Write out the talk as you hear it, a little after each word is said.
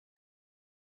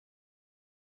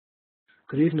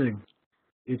Good evening.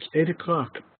 It's 8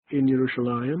 o'clock in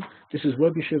Yerushalayim. This is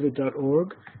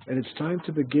WebYeshiva.org, and it's time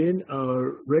to begin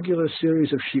our regular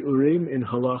series of shiurim in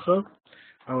halacha.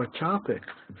 Our topic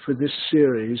for this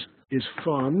series is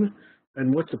fun,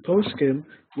 and what the poskim,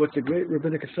 what the great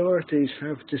rabbinic authorities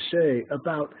have to say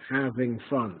about having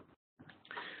fun.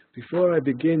 Before I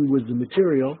begin with the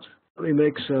material, let me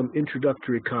make some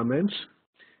introductory comments.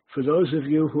 For those of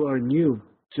you who are new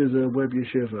to the Web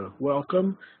Yeshiva,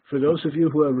 welcome. For those of you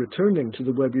who are returning to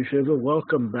the Web Yeshiva,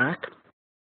 welcome back.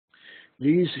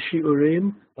 These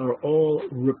shiurim are all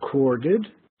recorded,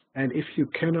 and if you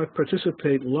cannot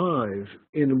participate live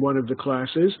in one of the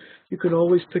classes, you can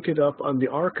always pick it up on the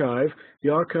archive. The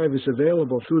archive is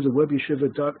available through the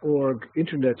WebYeshiva.org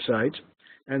internet site,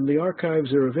 and the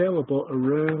archives are available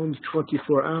around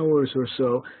 24 hours or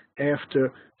so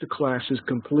after the class is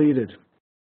completed.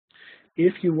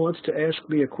 If you want to ask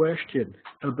me a question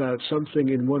about something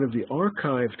in one of the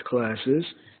archived classes,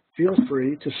 feel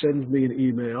free to send me an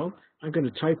email. I'm going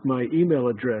to type my email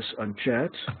address on chat.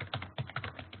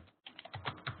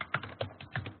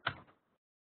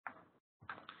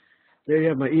 There you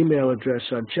have my email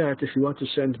address on chat if you want to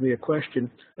send me a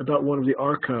question about one of the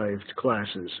archived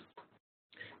classes.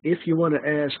 If you want to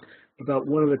ask about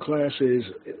one of the classes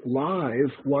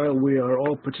live while we are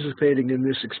all participating in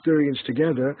this experience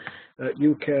together,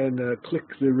 you can click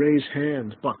the raise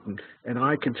hand button, and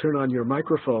I can turn on your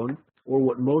microphone, or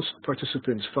what most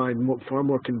participants find far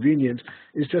more convenient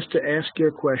is just to ask your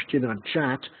question on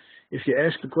chat. If you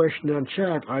ask the question on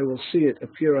chat, I will see it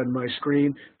appear on my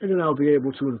screen, and then I'll be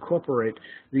able to incorporate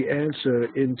the answer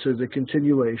into the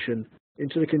continuation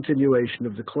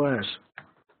of the class.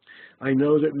 I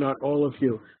know that not all of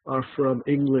you are from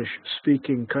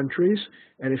English-speaking countries,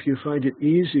 and if you find it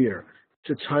easier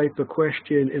to type a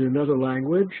question in another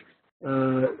language,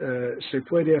 se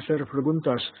puede hacer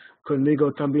preguntas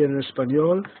conmigo también en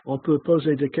español. On peut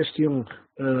poser des questions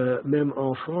même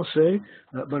en français.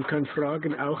 Man kann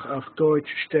Fragen auch auf Deutsch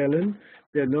stellen.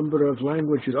 There are a number of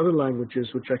languages, other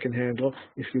languages, which I can handle.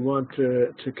 If you want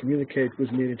to communicate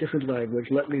with me in a different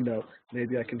language, let me know.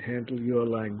 Maybe I can handle your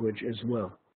language as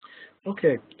well.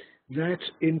 Okay,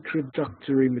 that's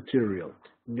introductory material.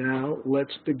 Now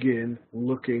let's begin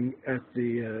looking at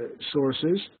the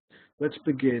sources. Let's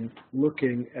begin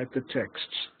looking at the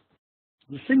texts.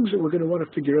 The things that we're going to want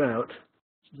to figure out,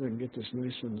 if I can get this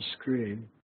nice on the screen.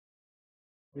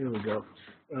 There we go.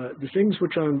 The things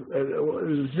which we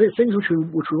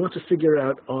want to figure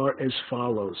out are as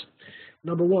follows.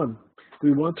 Number one,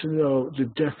 we want to know the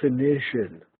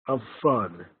definition of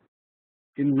fun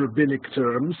in rabbinic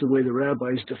terms, the way the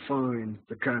rabbis define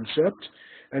the concept.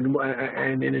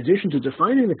 And in addition to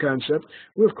defining the concept,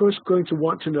 we're of course going to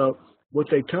want to know what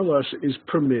they tell us is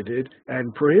permitted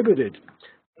and prohibited.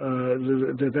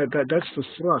 That's the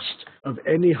thrust of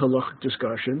any halachic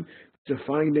discussion,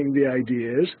 defining the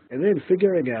ideas and then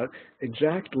figuring out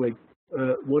exactly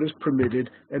what is permitted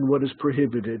and what is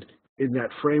prohibited in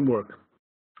that framework.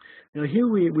 Now here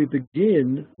we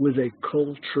begin with a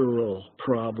cultural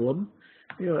problem.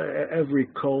 You know, every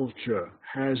culture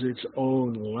has its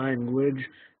own language.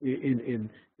 In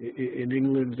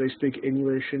England, they speak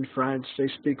English. In France, they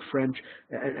speak French.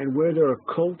 And where there are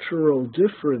cultural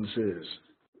differences,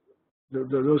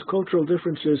 those cultural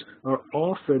differences are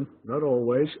often, not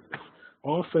always,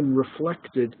 often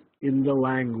reflected in the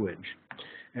language.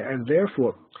 And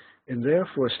therefore,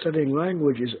 studying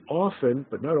language is often,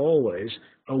 but not always,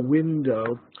 a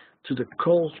window to the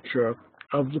culture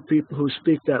of the people who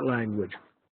speak that language.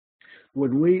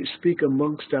 When we speak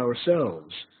amongst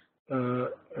ourselves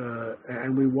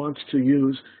and we want to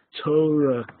use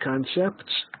Torah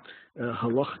concepts,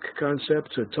 halachic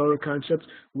concepts or Torah concepts,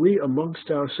 we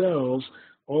amongst ourselves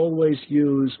always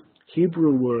use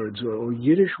Hebrew words or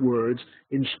Yiddish words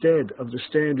instead of the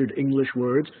standard English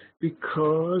words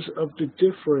because of the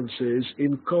differences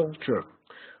in culture.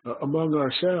 Among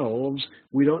ourselves,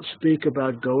 we don't speak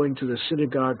about going to the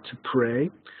synagogue to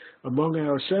pray. Among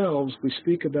ourselves, we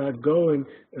speak about going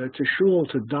to shul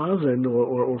to daven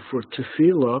or for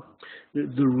tefillah.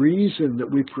 The reason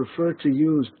that we prefer to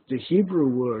use the Hebrew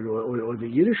word or the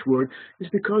Yiddish word is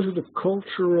because of the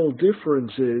cultural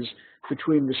differences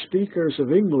between the speakers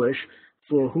of English,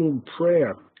 for whom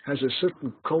prayer has a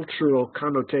certain cultural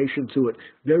connotation to it,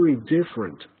 very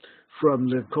different from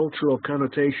the cultural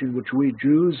connotation which we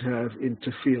Jews have in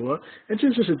tefillah. And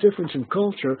since there's a difference in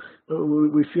culture,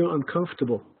 we feel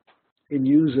uncomfortable in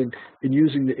using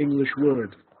the English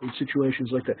word in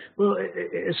situations like that. Well,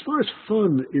 as far as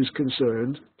fun is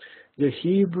concerned, the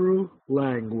Hebrew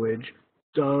language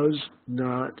does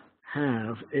not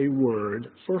have a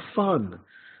word for fun.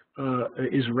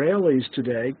 Israelis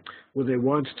today, when they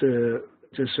want to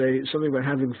say something about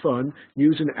having fun,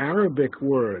 use an Arabic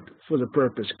word for the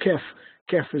purpose. Kef.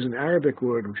 Kef is an Arabic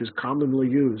word which is commonly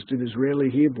used in Israeli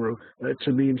Hebrew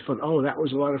to mean fun. Oh, that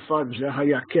was a lot of fun.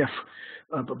 Zahaya kef.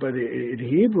 But in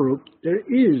Hebrew, there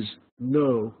is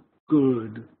no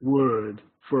good word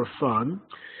for fun,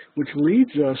 which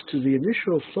leads us to the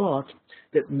initial thought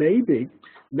that maybe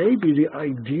the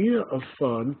idea of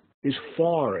fun is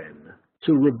foreign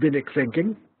to rabbinic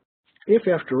thinking. If,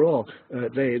 after all,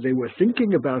 they were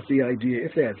thinking about the idea,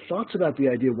 if they had thoughts about the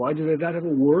idea, why did they not have a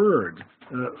word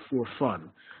for fun?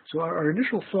 So our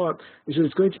initial thought is that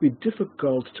it's going to be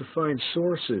difficult to find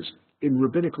sources in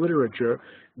rabbinic literature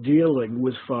dealing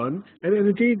with fun, and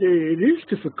indeed it is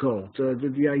difficult.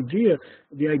 The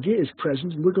idea is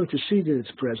present, and we're going to see that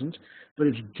it's present, but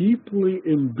it's deeply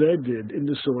embedded in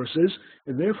the sources,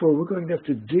 and therefore we're going to have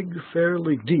to dig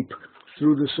fairly deep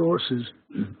through the sources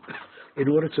in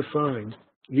order to find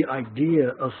the idea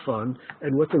of fun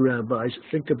and what the rabbis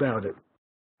think about it.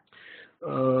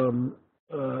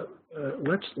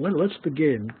 Let's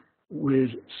begin with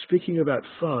speaking about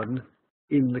fun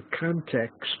in the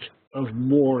context of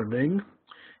mourning.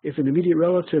 If an immediate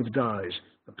relative dies,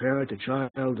 a parent, a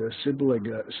child, a sibling,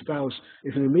 a spouse,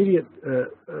 if an immediate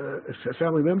if a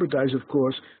family member dies, of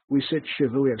course, we sit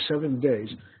Shiva. We have 7 days.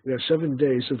 We have 7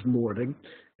 days of mourning.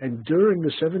 And during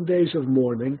the 7 days of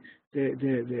mourning,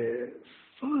 the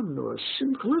fun or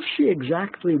simple, let's see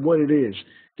exactly what it is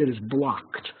that is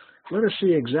blocked. Let us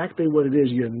see exactly what it is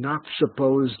you're not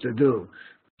supposed to do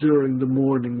during the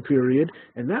mourning period,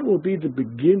 and that will be the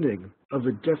beginning of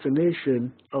a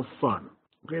definition of fun.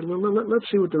 Okay, let's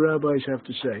see what the rabbis have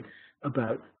to say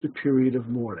about the period of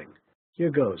mourning.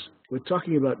 Here goes. We're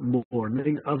talking about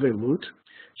mourning, Avelut.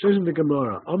 It says in the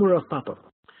Gemara, Amar Rav Papa.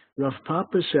 Rav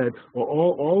Papa said, well,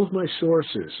 all of my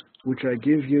sources, which I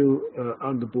give you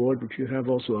on the board, which you have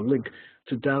also a link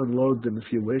to download them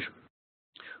if you wish,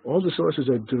 all the sources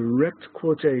are direct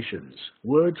quotations,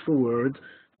 word for word,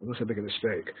 unless I make a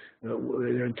mistake.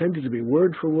 They're intended to be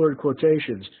word-for-word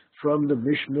quotations from the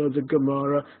Mishnah, the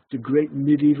Gemara, the great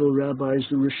medieval rabbis,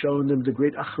 the Rishonim, the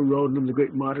great Acharonim, the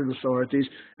great modern authorities,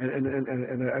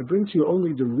 and I bring to you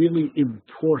only the really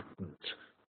important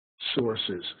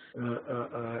sources.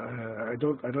 I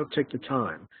don't take the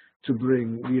time to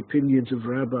bring the opinions of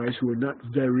rabbis who are not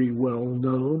very well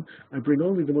known. I bring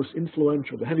only the most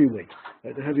influential, the heavyweight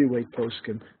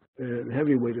poskim, the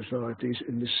heavyweight authorities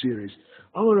in this series.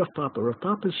 Amar Rav Papa. Rav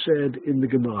Papa said in the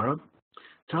Gemara,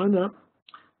 Tana,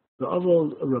 the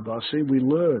Aval Rabasi, we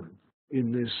learn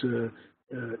in this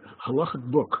halachic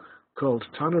book called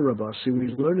Tana Rabasi,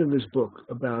 we learn in this book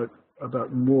about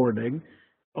mourning.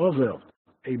 Avel,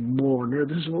 a mourner,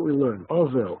 this is what we learn.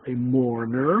 Avel, a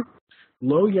mourner,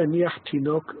 lo yaniach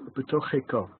tinok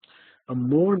b'tocheko. A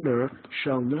mourner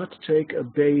shall not take a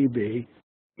baby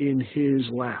in his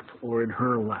lap or in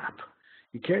her lap.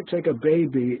 You can't take a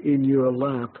baby in your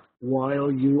lap while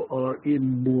you are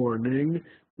in mourning,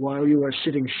 while you are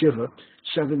sitting Shiva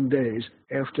 7 days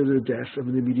after the death of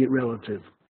an immediate relative.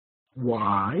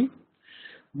 Why?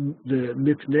 The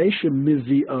mipnei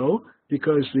shemivio,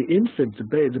 because the infant,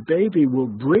 the baby will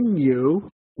bring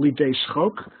you, lidei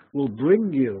schok, will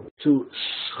bring you to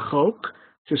schok,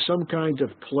 to some kind of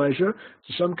pleasure,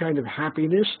 to some kind of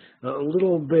happiness, a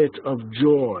little bit of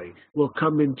joy will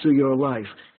come into your life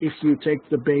if you take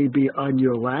the baby on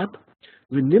your lap.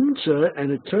 V'nimtza,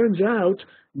 and it turns out,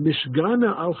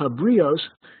 mishgana al habrios,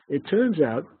 it turns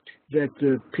out that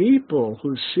the people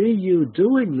who see you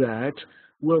doing that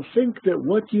will think that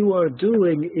what you are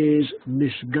doing is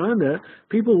mishgana.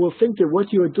 People will think that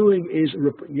what you are doing is,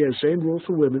 same rule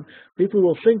for women. People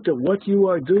will think that what you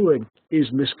are doing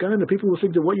is mishgana. People will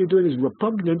think that what you're doing is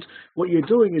repugnant. What you're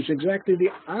doing is exactly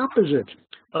the opposite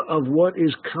of what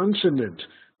is consonant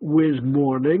with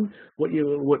mourning.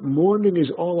 What mourning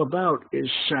is all about is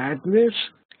sadness,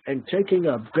 and taking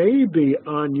a baby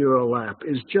on your lap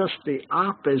is just the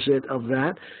opposite of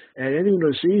that. And anyone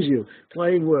who sees you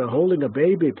holding a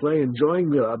baby,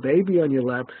 enjoying a baby on your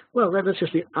lap, well, that's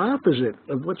just the opposite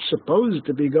of what's supposed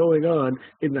to be going on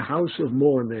in the house of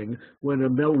mourning when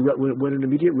an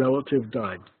immediate relative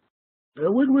died.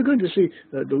 We're going to see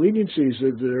the leniencies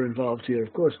that are involved here.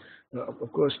 Of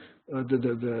course,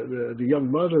 the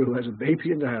young mother who has a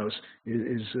baby in the house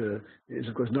is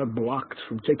of course not blocked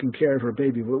from taking care of her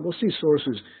baby. We'll see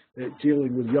sources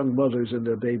dealing with young mothers and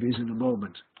their babies in a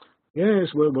moment.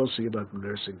 Yes, we'll see about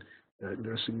nursing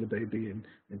the baby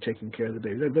and taking care of the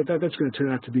baby. That's going to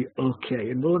turn out to be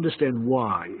okay, and we'll understand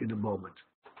why in a moment.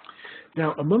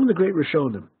 Now, among the great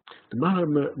Rishonim, the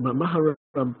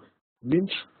Maharam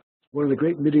Mintz one of the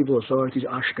great medieval authorities,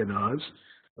 Ashkenaz,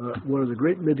 one of the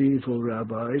great medieval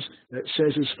rabbis,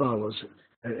 says as follows,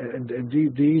 and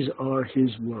these are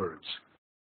his words.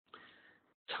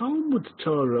 Talmud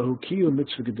Torah Hukiyu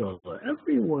Mitzvah Gedola.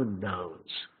 Everyone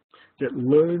knows that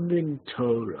learning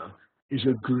Torah is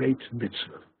a great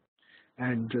mitzvah.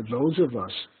 And those of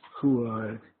us who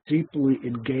are deeply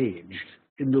engaged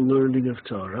in the learning of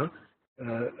Torah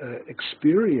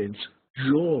experience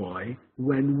joy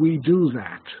when we do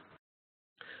that.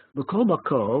 B'kol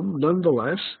makom,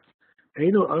 nonetheless,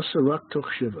 eino asa rak toch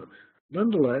shiva.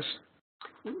 Nonetheless,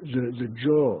 the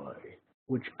joy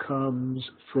which comes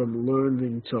from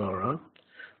learning Torah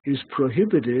is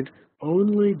prohibited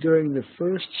only during the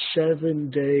first 7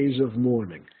 days of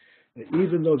mourning.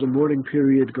 Even though the mourning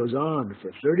period goes on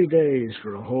for 30 days,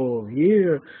 for a whole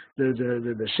year,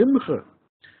 the simcha,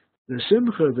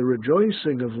 the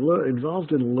rejoicing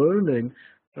involved in learning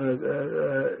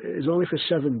is only for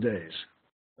 7 days.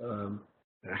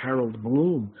 Harold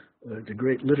Bloom, the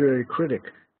great literary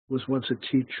critic, was once a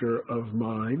teacher of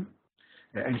mine,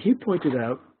 and he pointed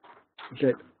out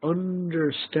that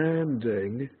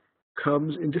understanding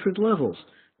comes in different levels.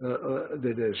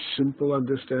 There's simple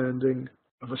understanding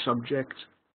of a subject,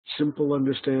 simple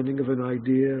understanding of an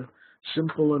idea,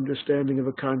 simple understanding of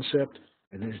a concept,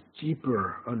 and there's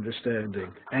deeper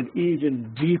understanding, and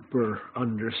even deeper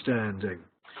understanding.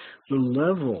 The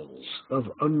levels of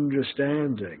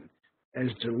understanding, as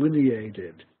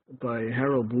delineated by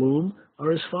Harold Bloom,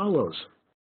 are as follows.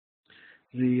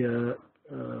 The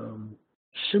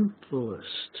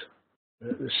simplest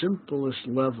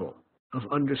level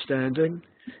of understanding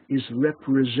is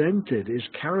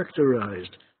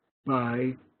characterized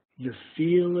by the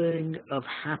feeling of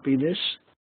happiness,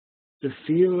 the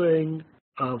feeling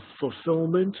of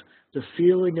fulfillment, the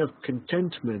feeling of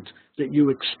contentment that you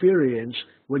experience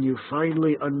when you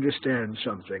finally understand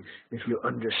something. If you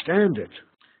understand it,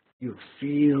 you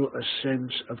feel a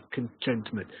sense of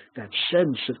contentment. That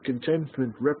sense of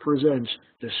contentment represents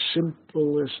the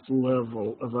simplest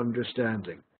level of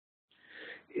understanding.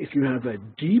 If you have a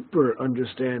deeper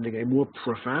understanding, a more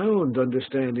profound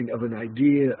understanding of an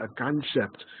idea, a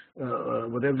concept,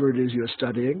 whatever it is you're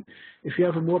studying, if you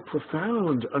have a more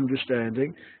profound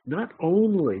understanding, not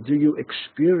only do you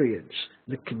experience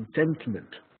the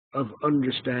contentment of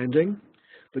understanding,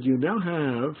 but you now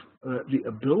have the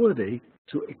ability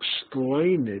to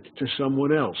explain it to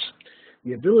someone else.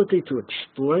 The ability to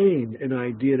explain an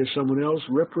idea to someone else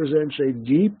represents a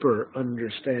deeper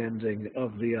understanding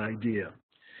of the idea.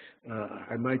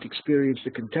 I might experience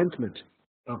the contentment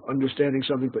of understanding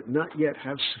something, but not yet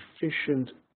have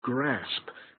sufficient grasp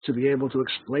to be able to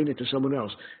explain it to someone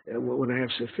else. When I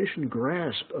have sufficient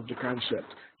grasp of the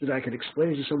concept that I can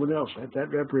explain it to someone else,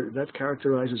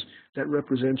 that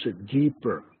represents a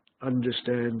deeper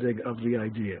understanding of the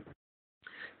idea.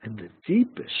 And the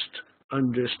deepest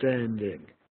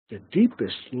understanding, the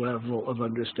deepest level of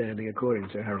understanding, according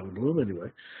to Harold Bloom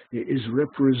anyway, is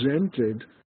represented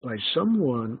by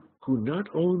someone who not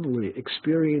only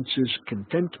experiences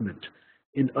contentment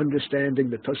in understanding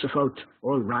the Tosafot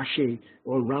or Rashi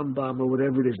or Rambam or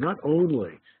whatever it is, not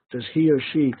only does he or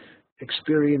she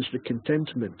experience the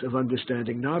contentment of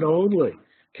understanding, not only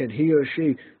can he or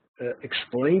she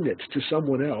explain it to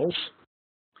someone else,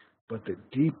 but the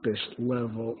deepest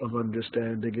level of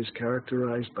understanding is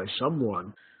characterized by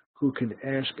someone who can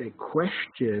ask a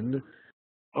question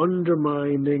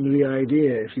undermining the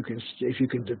idea, if you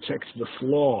can detect the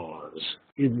flaws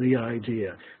in the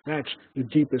idea. That's the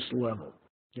deepest level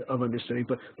of understanding.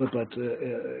 But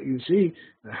you see,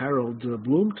 Harold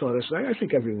Bloom taught us, I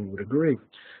think everyone would agree,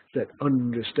 that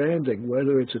understanding,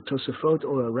 whether it's a Tosafot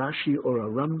or a Rashi or a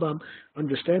Rambam,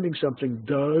 understanding something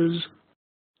does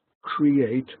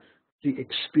create the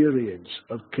experience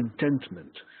of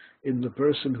contentment in the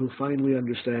person who finally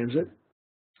understands it.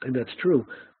 And that's true.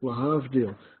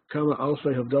 Lahavdil, Kama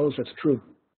Alfei Havdalas, that's true.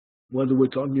 Whether we're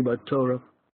talking about Torah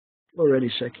or any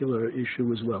secular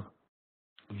issue as well.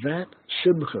 That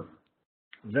simcha,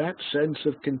 that sense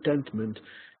of contentment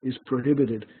is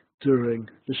prohibited during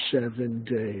the 7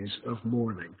 days of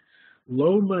mourning.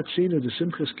 Lo matzina de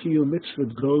simchas kiyu mitzvah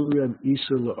golian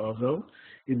isa la'avel.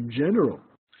 In general,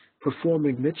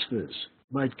 performing mitzvahs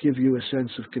might give you a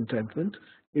sense of contentment.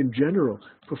 In general,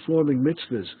 performing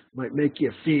mitzvahs might make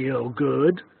you feel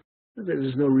good.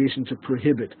 There's no reason to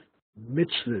prohibit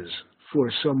mitzvahs for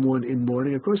someone in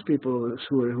mourning. Of course, people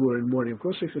who are in mourning, of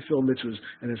course they fulfill mitzvahs,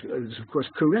 and it's of course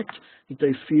correct that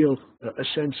they feel a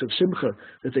sense of simcha,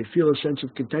 that they feel a sense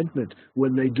of contentment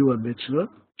when they do a mitzvah.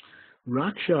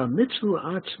 Raksha mitzvah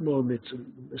atzmo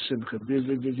simcha.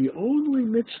 The only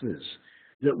mitzvahs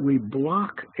that we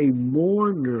block a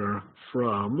mourner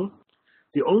from,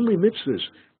 the only mitzvahs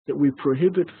that we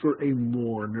prohibit for a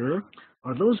mourner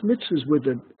are those mitzvahs where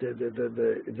the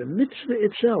mitzvah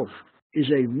itself is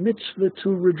a mitzvah to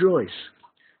rejoice.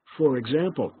 For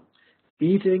example,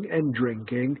 eating and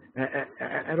drinking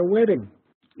at a wedding.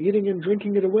 Eating and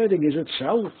drinking at a wedding is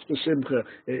itself the simcha.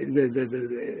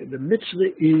 The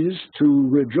mitzvah is to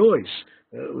rejoice.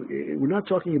 We're not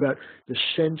talking about the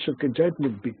sense of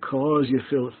contentment because you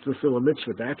fulfill a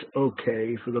mitzvah. That's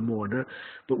okay for the mourner.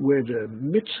 But where the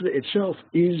mitzvah itself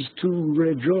is to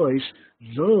rejoice,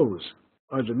 those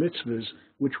are the mitzvahs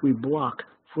which we block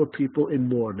for people in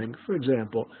mourning. For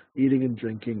example, eating and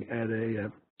drinking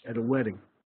at a wedding.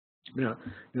 Now,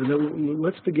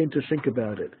 let's begin to think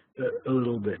about it a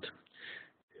little bit.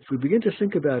 If we begin to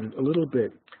think about it a little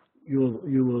bit,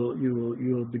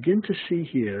 you'll begin to see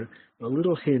here a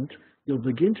little hint. You'll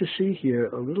begin to see here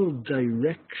a little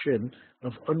direction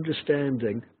of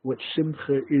understanding what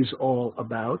simcha is all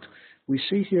about. We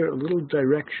see here a little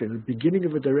direction, the beginning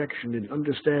of a direction in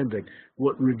understanding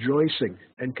what rejoicing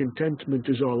and contentment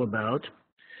is all about.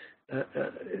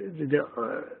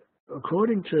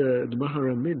 According to the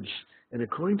Maharamins and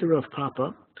according to Rav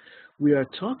Papa, we are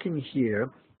talking here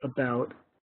about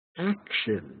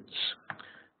actions,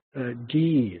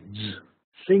 deeds,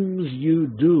 things you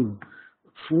do,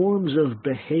 forms of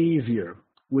behavior,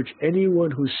 which anyone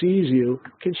who sees you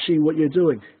can see what you're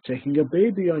doing. Taking a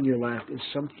baby on your lap is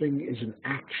an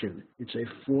action. It's a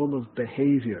form of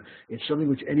behavior. It's something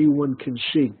which anyone can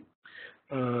see.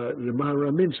 The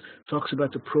Maharamins talks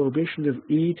about the prohibition of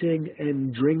eating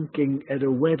and drinking at a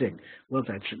wedding. Well,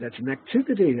 that's an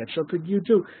activity. That's something you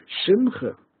do.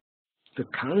 Simcha, the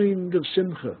kind of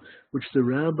simcha which the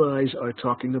rabbis are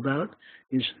talking about,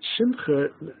 is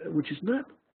simcha which is not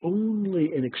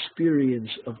only an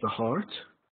experience of the heart,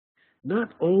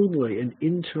 not only an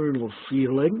internal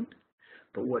feeling,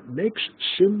 but what makes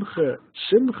simcha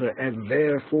and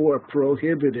therefore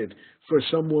prohibited for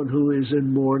someone who is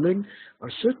in mourning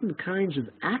are certain kinds of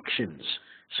actions,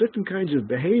 certain kinds of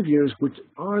behaviors which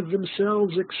are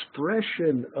themselves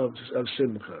expression of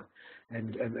simcha.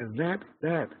 And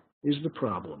that is the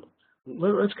problem.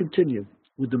 Let's continue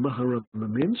with the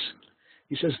Maharamins.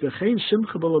 He says, "V'chein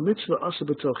simcha b'la mitzvah asa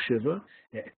b'toch shiva,"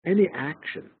 any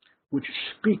action which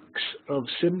speaks of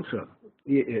simcha,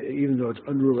 even though it's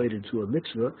unrelated to a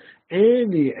mitzvah,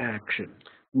 any action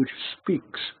which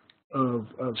speaks of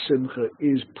simcha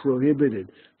is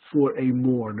prohibited for a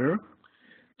mourner.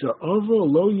 A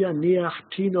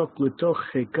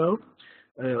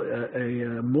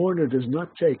mourner does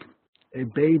not take a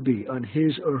baby on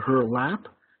his or her lap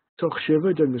toch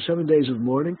shiva during the 7 days of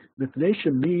mourning,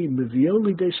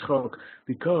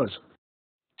 because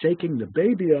taking the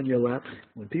baby on your lap,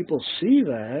 when people see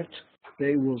that,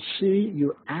 they will see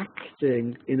you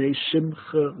acting in a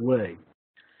simcha way.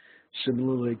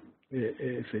 Similarly,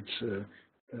 if it's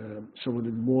someone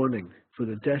in mourning for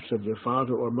the death of their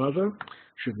father or mother,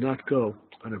 should not go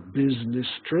on a business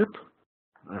trip.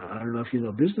 I don't know if you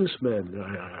know businessmen.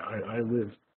 I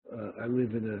live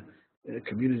in a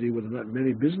community where there are not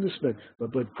many businessmen,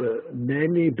 but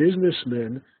many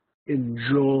businessmen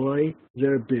enjoy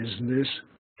their business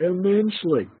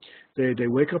immensely. They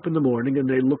wake up in the morning and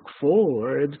they look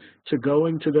forward to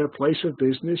going to their place of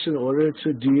business in order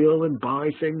to deal and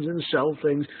buy things and sell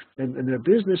things, and their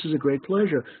business is a great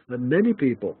pleasure. And many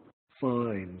people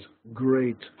find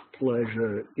great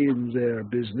pleasure in their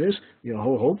business.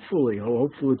 Hopefully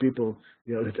people,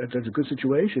 that's a good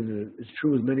situation. It's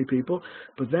true with many people,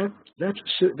 but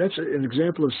that's an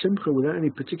example of simcha without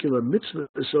any particular mitzvah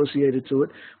associated to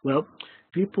it. Well,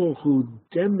 people who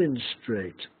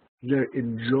demonstrate their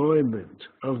enjoyment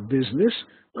of business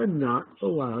are not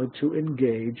allowed to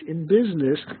engage in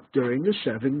business during the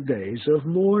 7 days of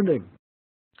mourning.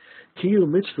 Kiyu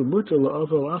mitzvah mutar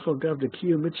la'aval afal gav de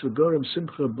kiyu mitzvah gorem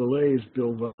simcha b'leiv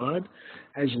bilvad,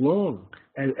 as long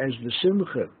as the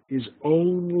simcha is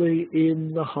only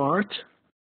in the heart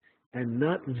and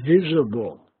not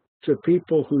visible to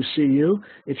people who see you.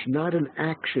 It's not an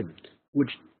action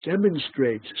which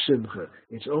demonstrates simcha.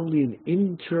 It's only an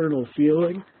internal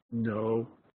feeling. No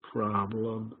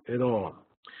problem at all.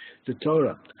 The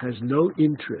Torah has no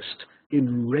interest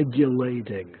in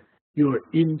regulating your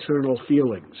internal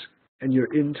feelings and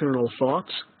your internal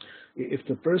thoughts. If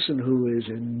the person who is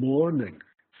in mourning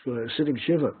for sitting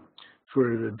shiva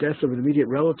for the death of an immediate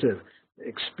relative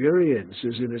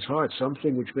experiences in his heart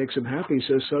something which makes him happy,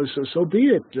 so be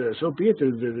it. So be it.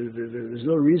 There's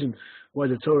no reason why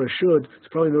the Torah should. There's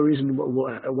probably no reason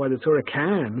why the Torah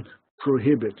can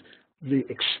prohibit the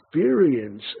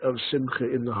experience of simcha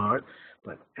in the heart,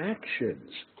 but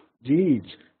actions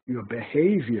deeds, your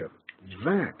behavior,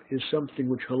 that is something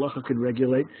which halacha can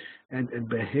regulate, and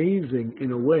behaving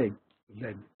in a way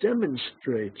that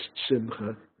demonstrates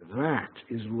simcha, that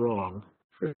is wrong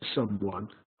for someone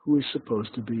who is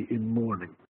supposed to be in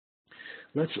mourning.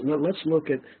 Let's look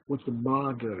at what the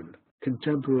modern,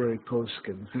 contemporary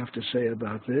poskim have to say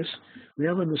about this. We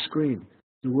have on the screen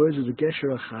the words of the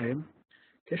Gesher HaChaim.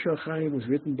 Gesher HaChaim was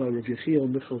written by Rabbi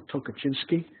Michael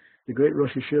Tokaczynski, the great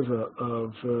Rosh Yeshiva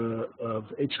of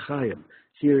Eitz Chaim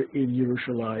here in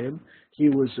Yerushalayim. He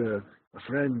was a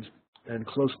friend and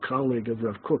close colleague of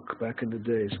Rav Kook back in the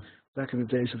days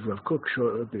of Rav Kook,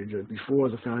 before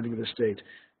the founding of the state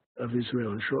of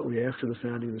Israel and shortly after the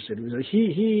founding of the state of Israel.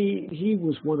 He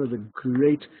was one of the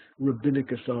great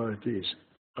rabbinic authorities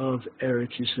of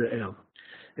Eretz Yisrael.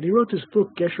 And he wrote this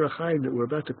book, Gesher HaChaim, that we're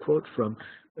about to quote from.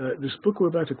 This book we're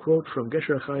about to quote from,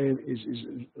 Gesher HaChaim, is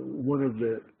one of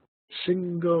the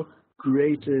single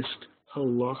greatest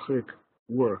halachic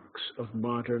works of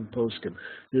modern poskim.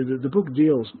 The book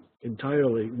deals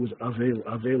entirely with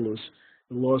avelus,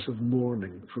 the laws of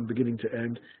mourning from beginning to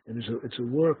end, and it's a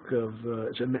work of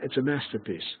it's a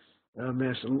masterpiece.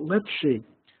 Let's see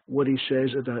what he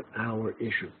says about our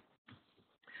issue.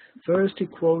 First, he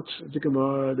quotes the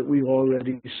Gemara that we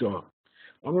already saw.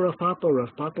 Rav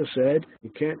Papa said, you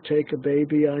can't take a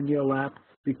baby on your lap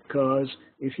because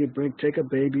if you take a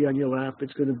baby on your lap,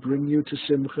 it's going to bring you to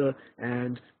simcha,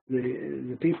 and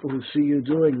the people who see you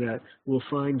doing that will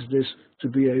find this to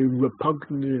be a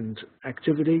repugnant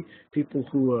activity. People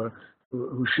who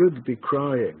should be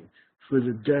crying for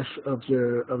the death of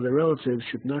their relatives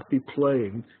should not be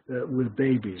playing with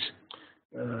babies.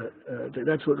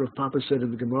 That's what Rav Papa said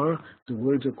in the Gemara. The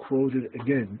words are quoted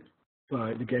again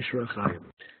by the Gesher HaChaim.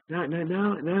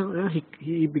 Now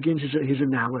he begins his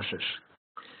analysis.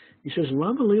 He says,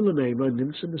 Lama lila meima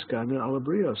nimtza miskana ala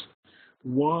brios.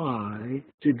 Why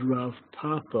did Rav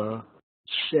Papa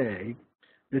say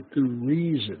that the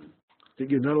reason that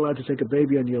you're not allowed to take a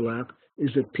baby on your lap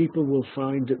is that people will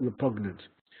find it repugnant?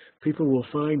 People will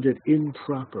find it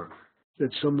improper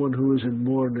that someone who is in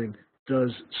mourning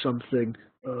does something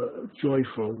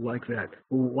joyful like that.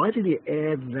 Well, why did he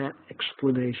add that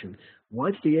explanation?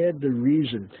 Why did he add the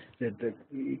reason that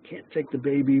you can't take the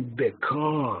baby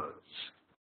because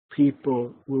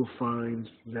people will find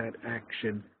that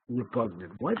action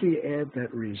repugnant? Why did he add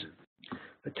that reason?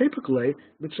 Typically,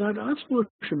 why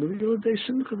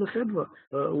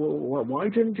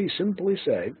didn't he simply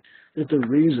say that the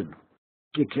reason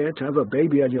you can't have a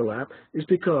baby on your lap is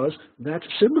because that's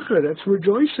simcha, that's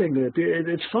rejoicing,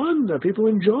 it's fun, people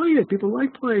enjoy it, people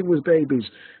like playing with babies.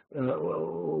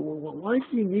 Why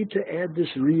do you need to add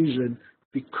this reason?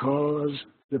 Because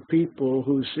the people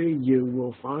who see you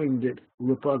will find it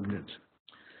repugnant.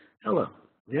 Hello.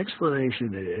 The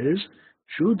explanation is,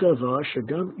 Shu davar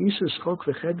shagam isus chok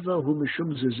v'chedva hu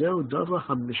mishum zezeu davar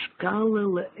hamishkale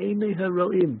le'enei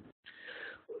haroim.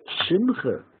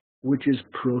 Simcha, which is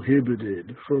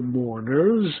prohibited for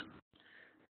mourners,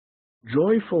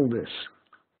 joyfulness,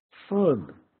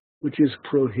 fun, which is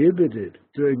prohibited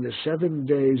during the 7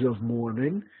 days of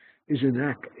mourning, is an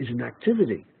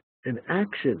activity, an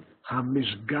action.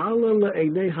 Hamishgala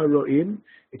le'enei haroim.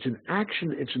 It's an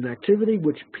action, it's an activity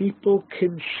which people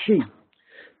can see.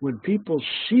 When people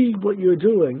see what you're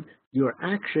doing, your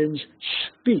actions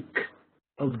speak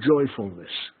of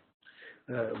joyfulness.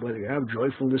 Whether you have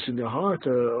joyfulness in your heart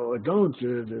or don't,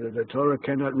 the Torah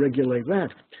cannot regulate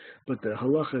that. But the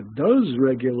halacha does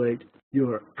regulate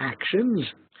your actions,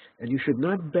 and you should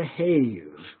not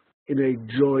behave in a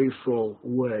joyful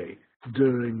way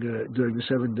during the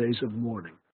 7 days of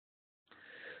mourning.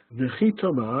 V'chi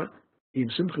tomar im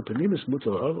simcha panimis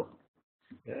mutar.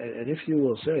 And if you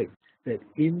will say that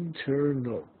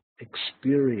internal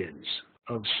experience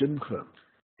of simcha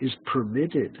is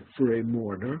permitted for a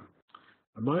mourner,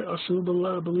 then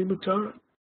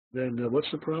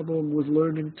what's the problem with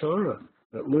learning Torah?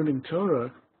 Learning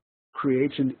Torah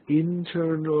creates an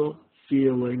internal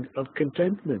feeling of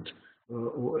contentment.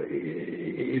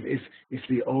 If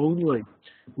the only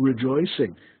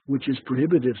rejoicing which is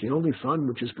prohibited, the only fun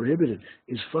which is prohibited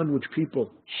is fun which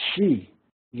people see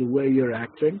the way you're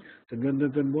acting,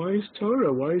 then why is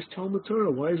Torah? Why is Talmud Torah?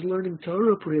 Why is learning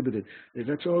Torah prohibited?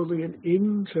 That's only an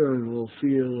internal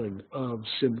feeling of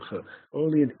simcha,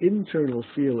 only an internal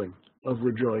feeling of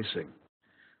rejoicing.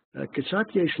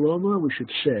 Ketzat yesh lomar, we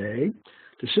should say,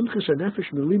 the simchas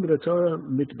hanefesh melimud Torah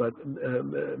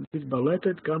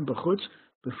mitbaletet gam b'chutz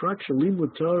b'frat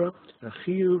shelimud Torah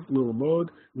achiyuv l'lmod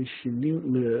l'shinun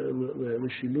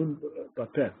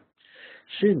b'peh.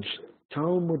 Since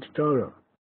Talmud Torah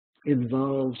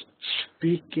involves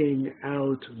speaking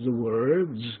out the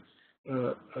words,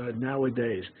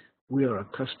 nowadays we are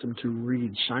accustomed to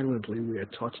read silently. We are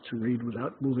taught to read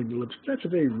without moving the lips. That's a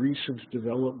very recent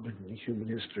development in human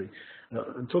history.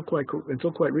 Until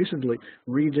quite recently,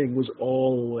 reading was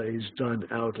always done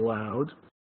out loud.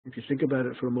 If you think about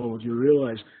it for a moment, you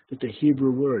realize that the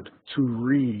Hebrew word to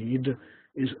read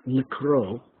is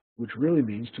likro, which really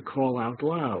means to call out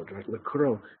loud. Right?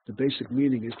 Likro, the basic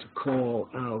meaning is to call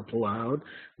out loud.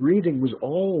 Reading was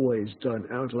always done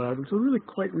out loud until really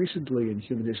quite recently in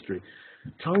human history.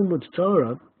 Talmud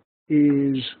Torah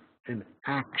is an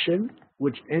action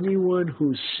which anyone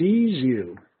who sees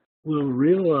you will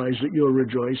realize that you're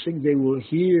rejoicing. They will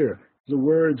hear the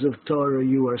words of Torah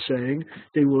you are saying.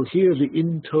 They will hear the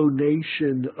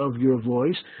intonation of your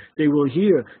voice. They will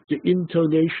hear the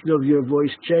intonation of your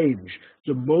voice change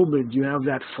the moment you have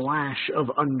that flash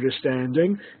of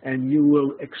understanding, and you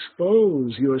will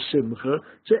expose your simcha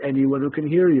to anyone who can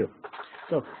hear you.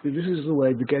 So this is the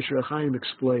way the Gesher HaChaim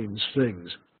explains things.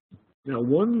 Now,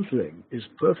 one thing is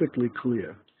perfectly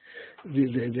clear: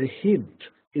 the hint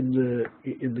in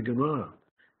the Gemara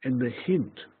and the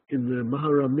hint in the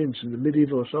Maharamins and the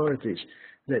medieval authorities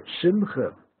that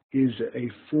simcha is a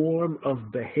form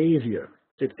of behavior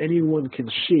that anyone can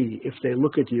see if they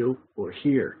look at you or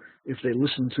hear, if they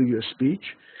listen to your speech.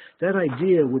 That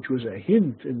idea, which was a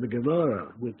hint in the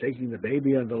Gemara with taking the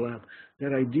baby on the lap,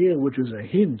 that idea, which was a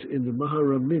hint in the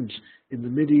Maharamins, in the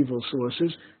medieval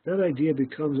sources, that idea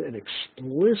becomes an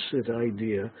explicit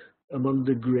idea among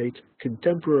the great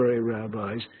contemporary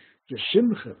rabbis. The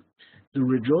simcha, the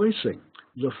rejoicing,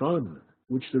 the fun,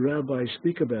 which the rabbis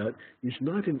speak about, is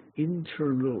not an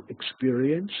internal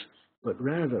experience, but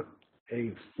rather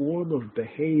a form of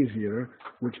behavior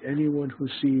which anyone who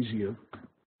sees you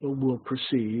will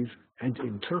perceive and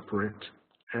interpret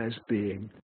as being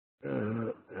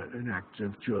an act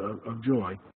of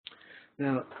joy.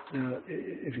 Now,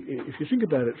 if you think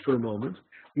about it for a moment,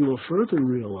 you will further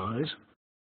realize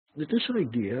that this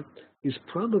idea is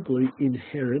probably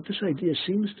inherent. This idea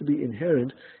seems to be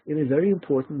inherent in a very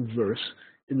important verse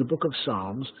in the book of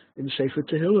Psalms in Sefer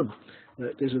Tehillim.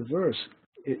 There's a verse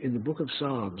in the book of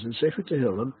Psalms in Sefer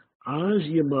Tehillim, Az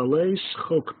Yemalei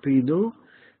Schok Pinu,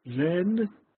 then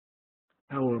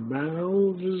our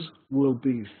mouths will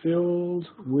be filled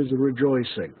with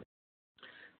rejoicing.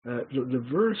 The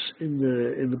verse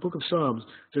in the book of Psalms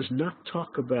does not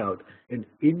talk about an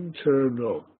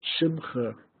internal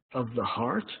simcha of the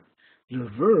heart. The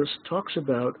verse talks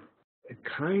about a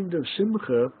kind of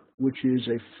simcha which is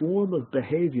a form of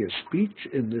behavior, speech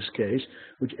in this case,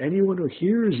 which anyone who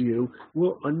hears you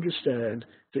will understand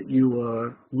that you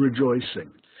are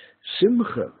rejoicing.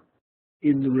 Simcha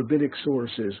in the rabbinic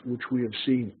sources, which we have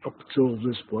seen up till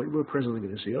this point, we're presently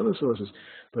going to see other sources,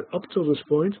 but up till this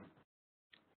point,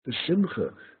 the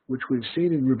simcha, which we've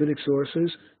seen in rabbinic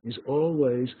sources, is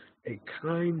always a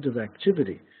kind of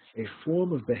activity, a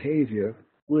form of behavior,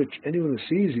 which anyone who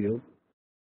sees you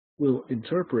will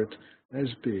interpret as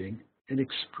being an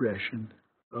expression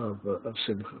of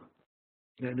simcha.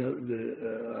 Now,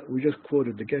 we just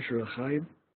quoted the Gesher HaChaim,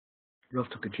 Rav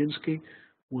Tukachinsky,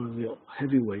 one of the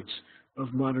heavyweights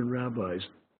of modern rabbis,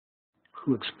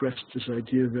 who expressed this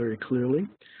idea very clearly.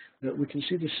 We can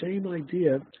see the same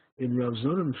idea in Rav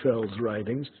Sonnenfeld's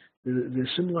writings, the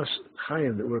Simlas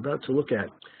Chaim that we're about to look at,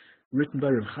 written by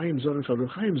Rav Chaim Sonnenfeld. Rav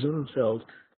Chaim Sonnenfeld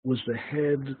was the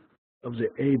head of the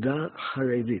Eda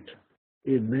Haredit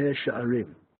in Mea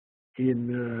Sha'arim,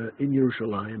 in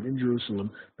Yerushalayim, in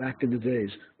Jerusalem, back in the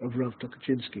days of Rav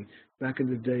Tukachinsky, back in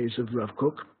the days of Rav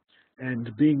Kook.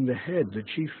 And being the head, the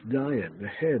chief dayan, the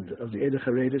head of the Eda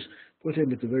Haredis, put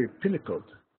him at the very pinnacle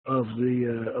of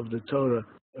the Torah,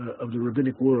 of the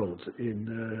rabbinic world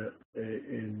in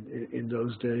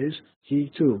those days.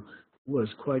 He too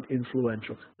was quite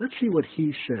influential. Let's see what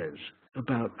he says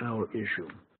about our issue.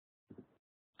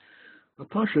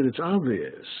 Pasha, it's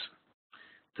obvious.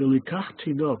 Of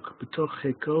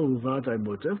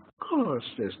course,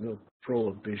 there's no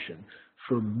prohibition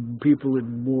for people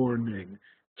in mourning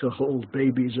to hold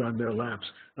babies on their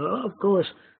laps. Of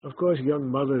course, young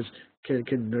mothers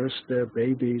can nurse their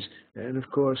babies, and of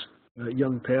course,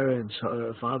 young parents,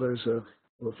 fathers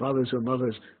or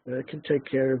mothers can take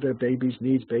care of their babies'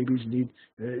 needs. Babies need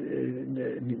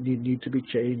to be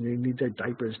changed. They need their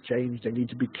diapers changed. They need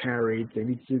to be carried. They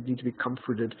need to be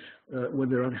comforted when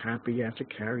they're unhappy. You have to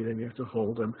carry them. You have to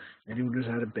hold them. Anyone who's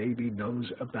had a baby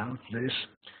knows about this.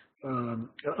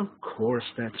 Of course,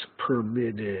 that's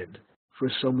permitted for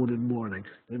someone in mourning.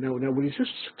 Now, what he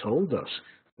just told us,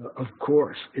 of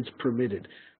course, it's permitted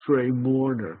for a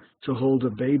mourner to hold a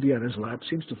baby on his lap,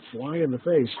 seems to fly in the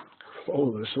face of all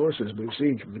of the sources we've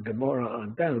seen from the Gemara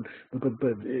on down, but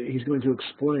he's going to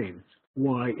explain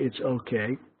why it's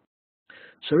okay.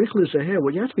 Tzarich lezaher,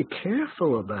 what you have to be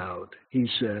careful about, he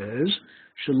says,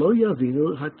 shelo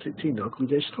yavinu hatinok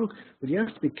l'idei schok. What you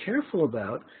have to be careful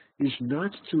about is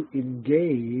not to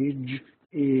engage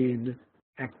in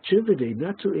activity,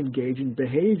 not to engage in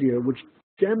behavior which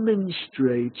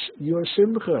demonstrates your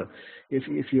simcha.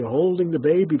 If you're holding the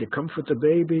baby to comfort the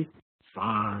baby,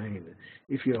 fine.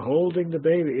 If you're holding the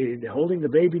baby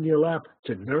in your lap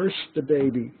to nurse the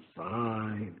baby,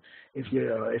 fine. If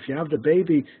you have the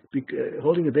baby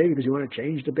holding the baby because you want to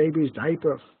change the baby's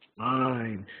diaper,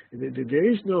 fine.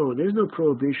 There's no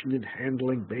prohibition in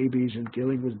handling babies and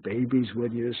dealing with babies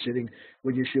when you're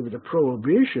with a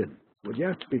prohibition. What you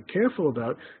have to be careful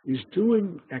about is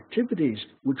doing activities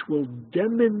which will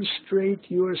demonstrate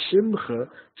your simcha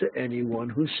to anyone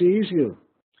who sees you.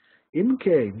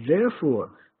 Imke,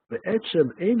 therefore, there's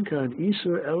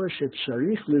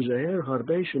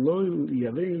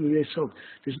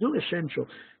no essential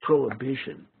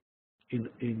prohibition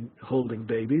in holding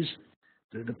babies.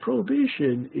 The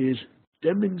prohibition is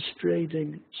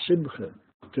demonstrating simcha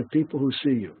to people who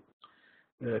see you.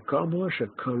 Of course,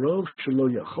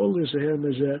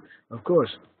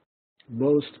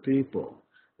 most people,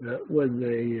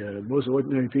 most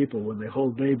ordinary people, when they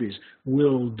hold babies,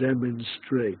 will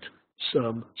demonstrate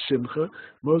some simcha.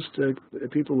 Most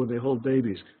people, when they hold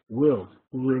babies, will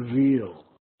reveal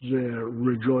their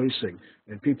rejoicing,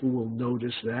 and people will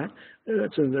notice that.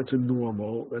 That's a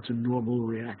normal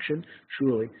reaction.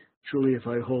 Surely, if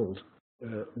I hold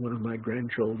one of my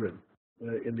grandchildren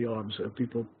in the arms,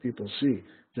 people see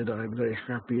that I'm very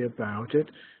happy about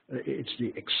it. It's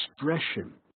the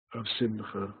expression of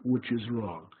simcha which is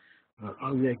wrong.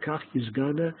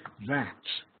 That's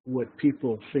what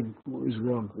people think is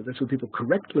wrong. That's what people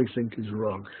correctly think is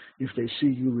wrong if they see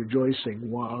you rejoicing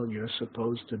while you're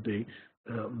supposed to be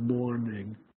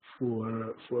mourning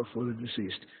for the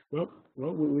deceased. Well,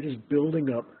 we're just building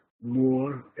up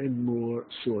more and more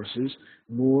sources,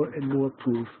 more and more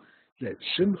proof that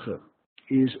simcha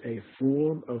is a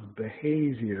form of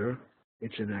behavior.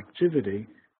 It's an activity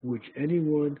which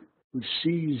anyone who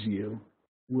sees you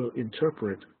will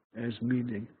interpret as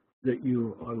meaning that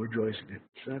you are rejoicing.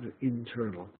 It's not an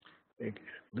internal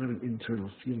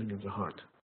feeling of the heart.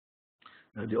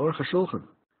 Now, the Aruch HaShulchan,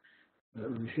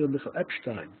 Michael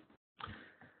Epstein,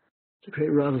 the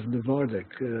great Rav of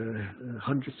Novardek,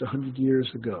 hundreds years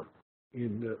ago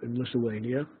in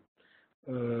Lithuania.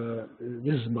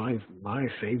 This is my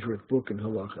favorite book in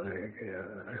Halacha.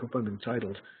 I hope I'm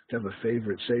entitled to have a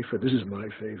favorite sefer. This is my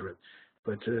favorite.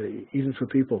 But even for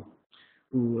people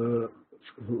who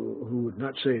would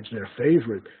not say it's their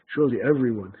favorite, surely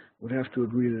everyone would have to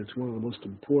agree that it's one of the most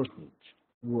important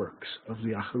works of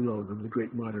the Acharon, of the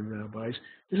great modern rabbis.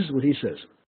 This is what he says.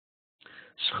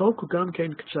 Schok gam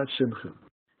kein ktsat simcha.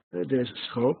 There's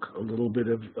schok, a little bit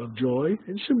of joy,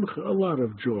 and simcha, a lot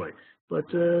of joy. But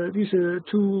these are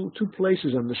two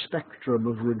places on the spectrum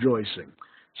of rejoicing.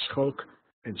 Schok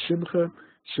and simcha.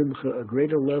 Simcha, a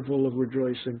greater level of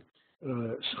rejoicing.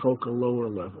 Schok, a lower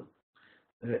level.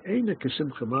 The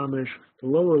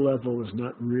lower level is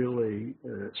not really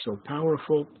so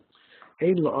powerful.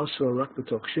 The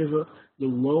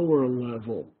lower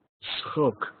level,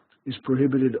 schok, is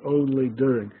prohibited only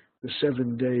during the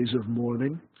 7 days of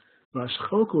mourning. The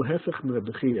schok,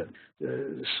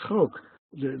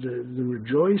 the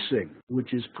rejoicing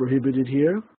which is prohibited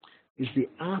here, is the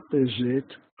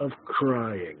opposite of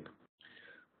crying.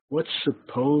 What's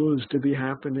supposed to be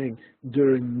happening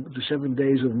during the 7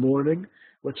 days of mourning?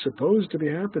 What's supposed to be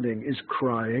happening is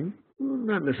crying,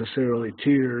 not necessarily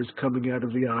tears coming out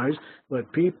of the eyes,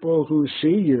 but people who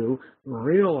see you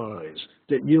realize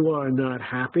that you are not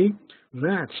happy.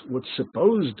 That's what's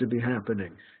supposed to be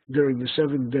happening during the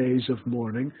 7 days of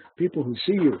mourning. People who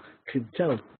see you can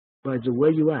tell by the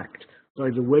way you act, by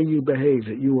the way you behave,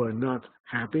 that you are not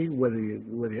happy. Whether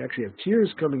you actually have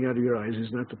tears coming out of your eyes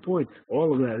is not the point.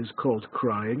 All of that is called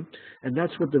crying, and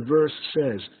that's what the verse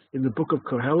says in the book of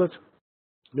Kohelet.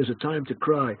 There's a time to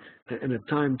cry and a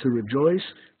time to rejoice.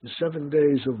 The 7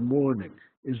 days of mourning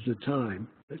is the time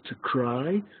to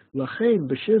cry. Lachein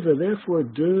b'shiva, therefore,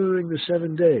 during the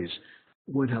 7 days,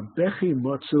 when habechi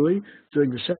matzui, during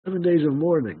the 7 days of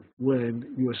mourning, when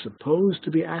you're supposed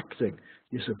to be acting,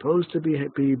 you're supposed to be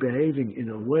behaving in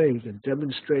a way that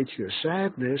demonstrates your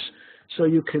sadness, so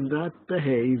you cannot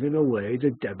behave in a way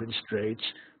that demonstrates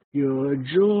your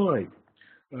joy.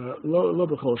 Lo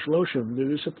b'chol shloshim,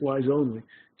 this applies only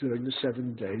during the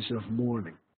 7 days of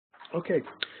mourning. Okay,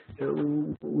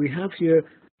 we have here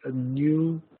a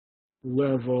new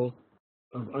level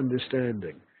of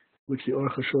understanding, which the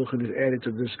Aruch HaShulchan has added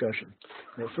to the discussion.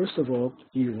 Now, first of all,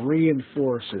 he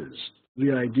reinforces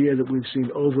the idea that we've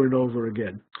seen over and over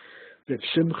again, that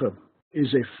simcha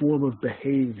is a form of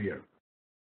behavior,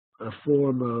 a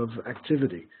form of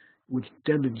activity, which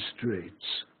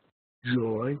demonstrates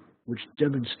joy, which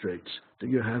demonstrates that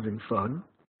you're having fun.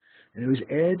 And it was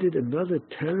added another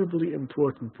terribly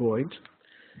important point.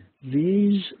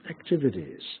 These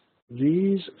activities,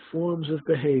 these forms of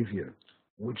behavior,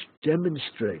 which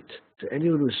demonstrate to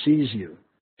anyone who sees you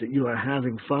that you are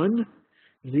having fun,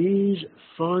 these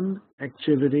fun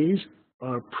activities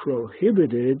are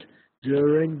prohibited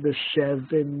during the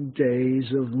 7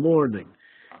 days of mourning.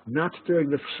 Not during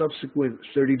the subsequent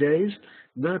 30 days,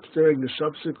 not during the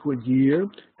subsequent year,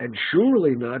 and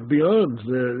surely not beyond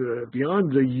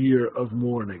the year of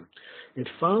mourning. It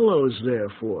follows,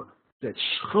 therefore, that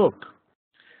schok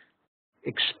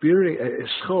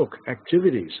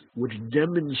activities which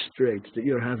demonstrate that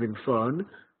you're having fun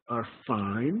are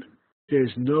fine.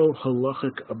 There's no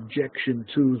halachic objection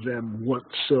to them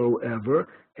whatsoever,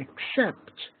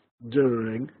 except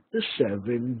during the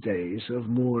 7 days of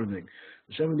mourning.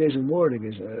 The 7 days of mourning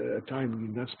is a time when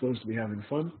you're not supposed to be having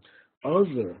fun.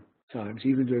 Other times,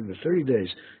 even during the 30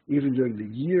 days, even during the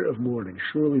year of mourning,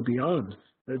 surely beyond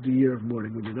the year of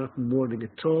mourning, when you're not in mourning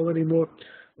at all anymore,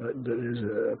 there is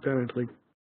apparently,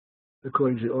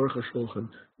 according to the Aruch HaShulchan,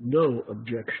 no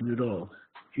objection at all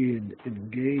in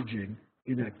engaging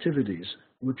in activities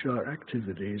which are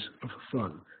activities of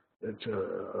fun. It's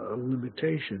a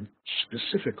limitation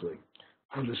specifically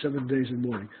on the 7 days of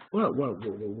mourning. Well,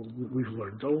 we've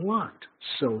learned a lot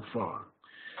so far.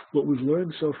 What we've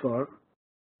learned so far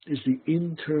is the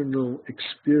internal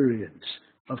experience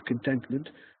of contentment.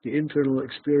 The internal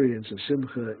experience of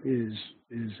simcha is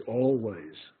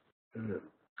always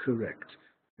correct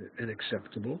and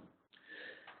acceptable.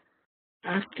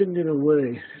 Acting in a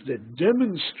way that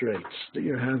demonstrates that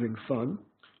you're having fun,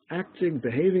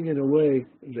 behaving in a way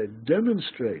that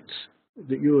demonstrates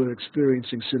that you are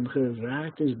experiencing simcha,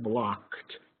 that is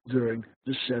blocked during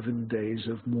the 7 days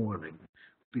of mourning.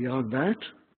 Beyond that,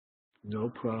 no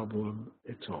problem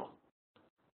at all.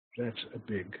 That's a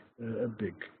big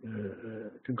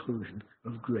conclusion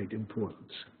of great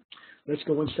importance. Let's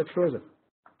go one step further.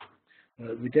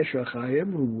 The Gesher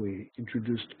Chaim, whom we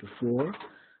introduced before,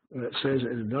 says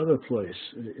in another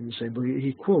place in the same book,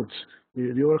 he quotes the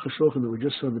Aruch HaShulchan that we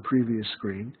just saw on the previous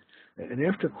screen, and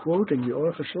after quoting the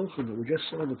Aruch HaShulchan that we just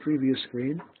saw on the previous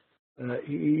screen,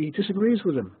 he disagrees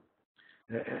with him,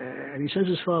 and he says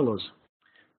as follows: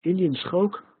 Inyan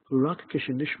schok hurak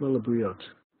kishenishma lebriot.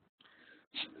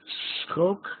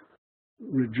 Schok,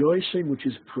 rejoicing, which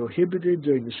is prohibited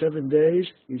during the 7 days,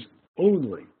 is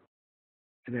only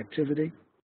an activity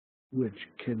which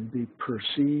can be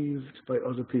perceived by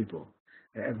other people.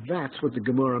 And that's what the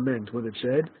Gemara meant when it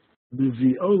said,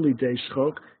 the only day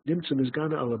schok, nimtza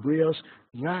mizgana ala brios.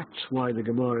 That's why the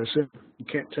Gemara said, you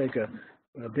can't take a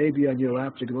baby on your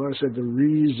lap. The Gemara said the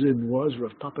reason was,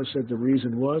 Rav Papa said the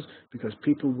reason was, because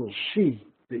people will see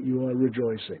that you are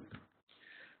rejoicing.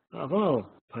 Aval,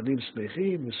 panim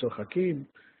smechim, v'sochakim,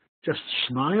 just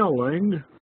smiling,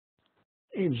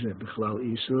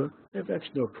 that's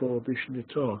no prohibition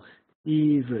at all,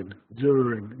 even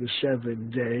during the 7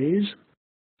 days.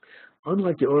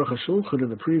 Unlike the Aruch HaShulchan in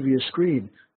the previous screen,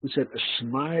 who said a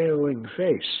smiling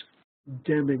face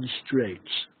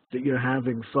demonstrates that you're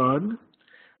having fun,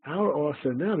 our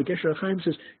author now, the Gesher Chaim,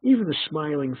 says even a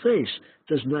smiling face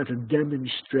does not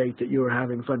demonstrate that you're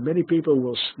having fun. Many people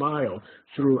will smile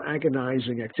through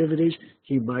agonizing activities.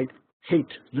 He might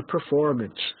hate the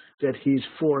performance that he's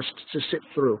forced to sit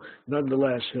through.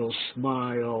 Nonetheless, he'll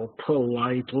smile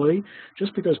politely.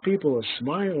 Just because people are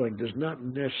smiling does not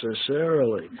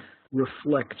necessarily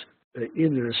reflect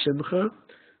inner simcha.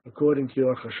 According to the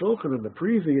Aruch HaShulchan on the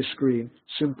previous screen,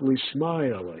 simply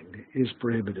smiling is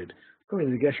prohibited.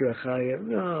 According to the Gesher Chaim,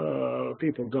 no,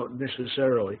 people don't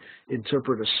necessarily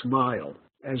interpret a smile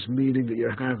as meaning that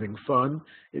you're having fun.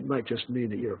 It might just mean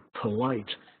that you're polite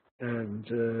and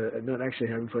not actually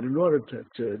having fun. In order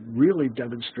to really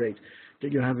demonstrate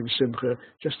that you're having simcha,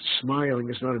 just smiling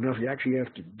is not enough. You actually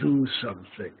have to do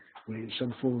something,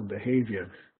 some form of behavior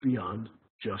beyond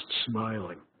just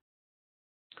smiling.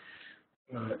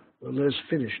 Let us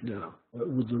finish now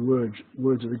with the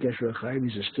words of the Gesher Chaim.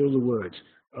 These are still the words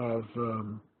of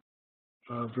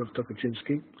Rav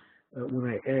Tokachinsky. When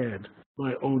I add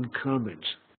my own comments,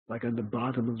 like on the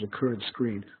bottom of the current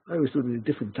screen, I always do it in a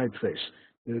different typeface.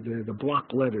 The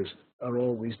block letters are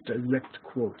always direct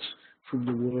quotes from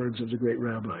the words of the great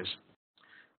rabbis.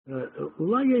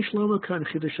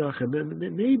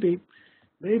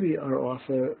 Maybe our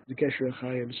author, the Gesher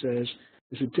Chaim, says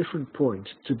there's a different point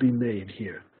to be made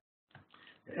here.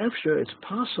 After it's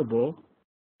possible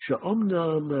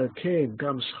שאומנם כן,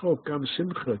 גם צחוק, גם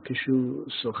שמחה, כשהוא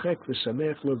שוחק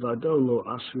ושמח לבדו, לא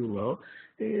אסרו לו.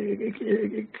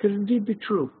 It can indeed be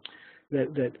true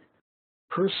that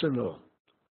personal,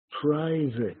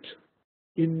 private,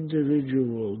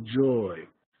 individual joy,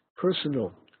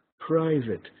 personal,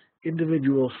 private,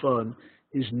 individual fun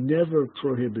is never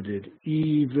prohibited,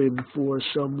 even for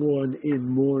someone in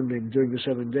mourning during the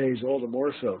 7 days, all the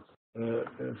more so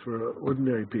for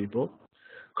ordinary people.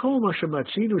 All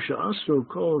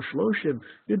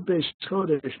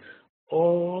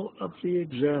of the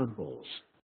examples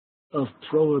of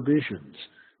prohibitions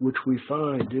which we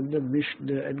find in the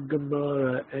Mishnah and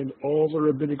Gemara and all the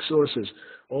rabbinic sources,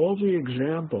 all the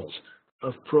examples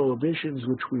of prohibitions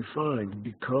which we find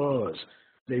because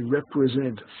they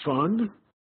represent fun,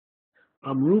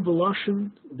 Amru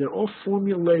B'Lashon, they're all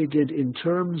formulated in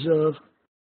terms of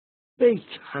Beit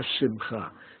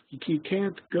HaSimcha. You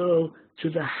can't go to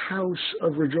the house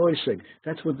of rejoicing.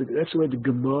 That's the way the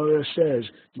Gemara says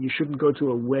you shouldn't go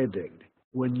to a wedding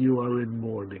when you are in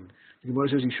mourning. The Gemara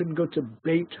says you shouldn't go to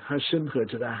Beit HaSimcha,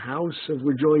 to the house of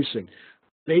rejoicing.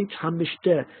 Beit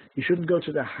HaMishteh, you shouldn't go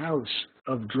to the house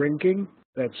of drinking.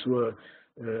 That's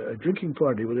a drinking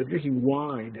party where they're drinking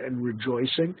wine and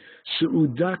rejoicing.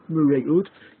 Su'udat Mureut,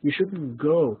 you shouldn't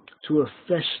go to a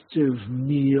festive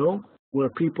meal where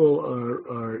people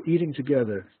are eating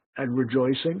together and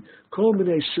rejoicing. Kol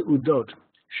minei su'udot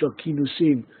shel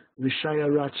kinusim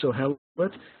v'shayarat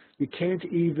sohelet. You can't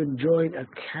even join a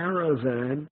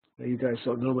caravan. Now, you guys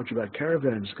don't know much about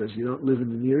caravans because you don't live in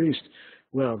the Near East.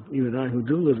 Well, even I who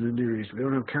do live in the Near East, we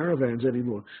don't have caravans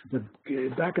anymore. But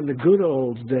back in the good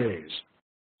old days,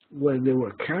 when there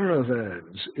were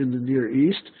caravans in the Near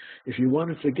East, if you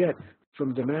wanted to get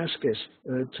from Damascus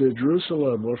to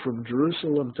Jerusalem or from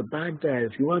Jerusalem to Baghdad,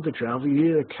 if you wanted to travel, you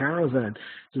needed a caravan.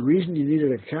 The reason you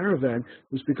needed a caravan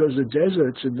was because the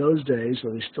deserts in those days,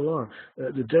 well, they still are,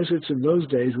 the deserts in those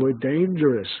days were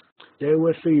dangerous. There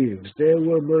were thieves, there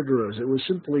were murderers. It was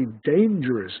simply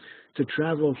dangerous to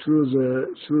travel through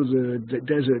the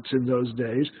deserts in those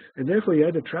days, and therefore you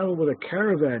had to travel with a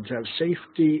caravan to have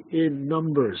safety in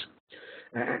numbers.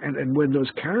 And when those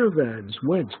caravans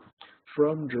went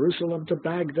from Jerusalem to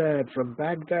Baghdad, from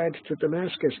Baghdad to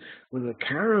Damascus, when the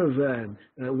caravan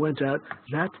went out,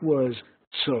 that was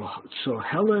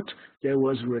sohelet. There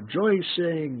was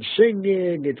rejoicing,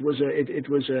 singing. It was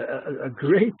a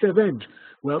great event.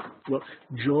 Well,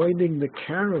 joining the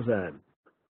caravan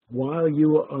while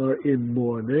you are in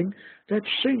mourning, that's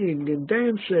singing and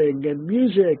dancing and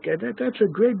music, and that's a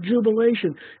great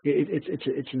jubilation.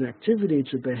 It's an activity,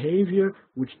 it's a behavior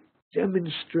which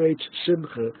demonstrates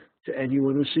simcha to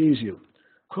anyone who sees you.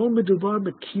 All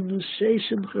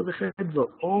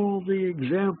the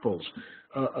examples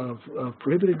of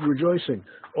prohibited rejoicing,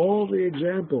 all the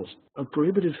examples of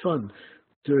prohibited fun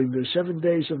during the 7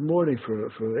 days of mourning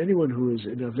for anyone who is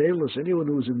in Avelis, anyone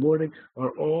who is in mourning, are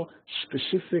all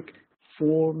specific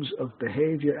forms of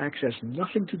behavior, acts has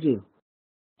nothing to do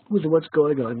with what's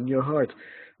going on in your heart.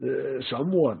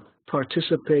 Someone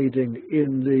participating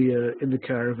in the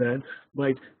caravan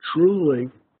might truly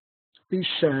be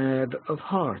sad of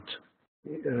heart,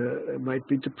 might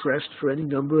be depressed for any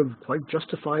number of quite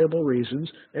justifiable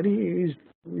reasons, and he's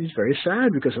very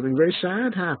sad because something very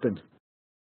sad happened.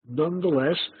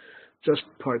 Nonetheless, just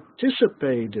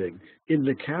participating in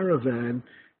the caravan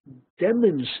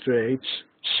demonstrates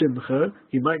simcha.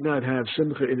 He might not have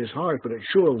simcha in his heart, but it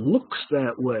sure looks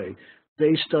that way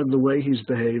based on the way he's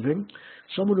behaving.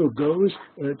 Someone who goes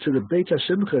to the Beit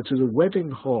HaSimcha, to the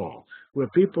wedding hall, where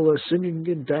people are singing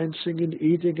and dancing and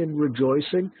eating and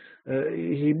rejoicing,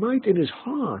 he might in his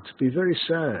heart be very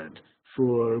sad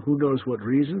for who knows what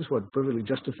reasons, what perfectly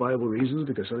justifiable reasons,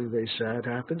 because something very sad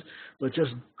happened. But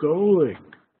just going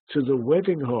to the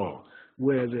wedding hall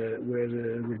where the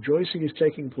rejoicing is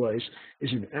taking place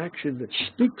is an action that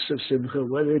speaks of simcha,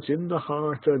 whether it's in the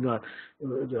heart or not.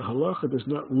 The halacha does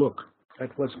not look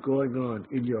at what's going on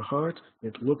in your heart,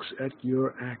 it looks at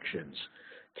your actions.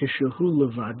 Kishehu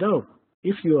levado,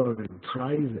 if you are in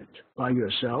private by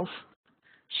yourself,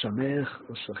 samech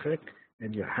or sachek,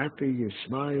 and you're happy, you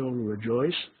smile,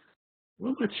 rejoice,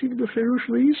 well,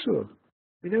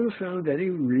 we never found any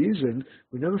reason,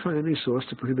 we never found any source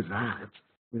to prohibit that.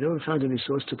 We never found any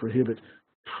source to prohibit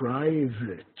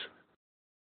private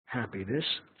happiness.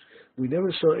 We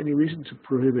never saw any reason to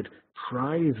prohibit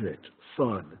private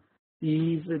fun,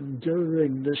 even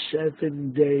during the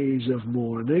 7 days of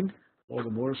mourning, all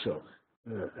the more so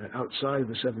outside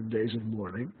the 7 days of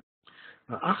mourning.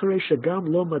 אחרי שגם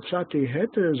לא מצאתי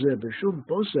היתר זה בשום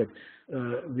פוסק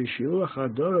ושילוח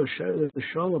הדור של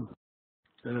שלום,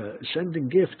 sending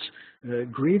gifts,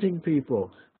 greeting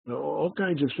people, All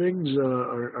kinds of things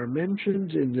are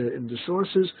mentioned in the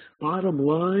sources. Bottom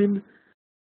line,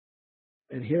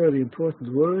 and here are the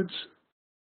important words.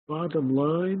 Bottom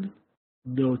line,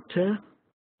 noteh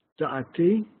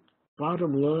da'ati.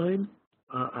 Bottom line,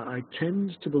 I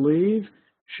tend to believe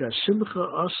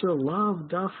shasimcha asa lav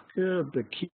dafka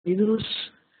bekinus.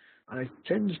 I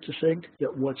tend to think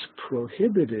that what's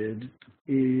prohibited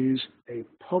is a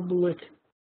public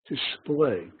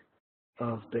display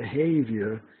of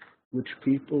behavior which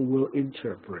people will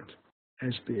interpret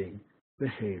as being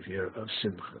behavior of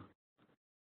simcha.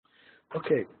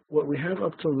 Okay, what we have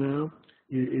up till now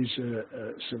is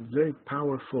a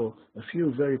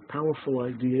few very powerful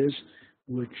ideas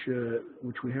which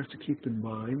we have to keep in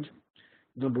mind.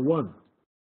 Number one,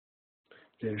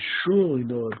 there's surely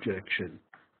no objection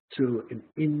to an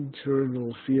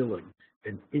internal feeling,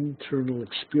 an internal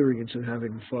experience of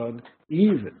having fun,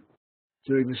 even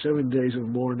during the 7 days of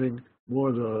mourning,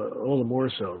 all the more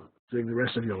so during the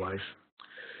rest of your life.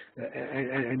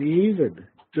 And even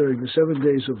during the 7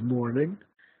 days of mourning,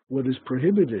 what is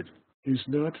prohibited is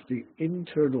not the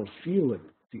internal feeling,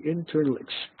 the internal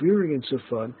experience of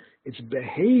fun. It's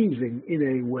behaving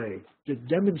in a way that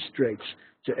demonstrates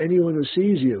to anyone who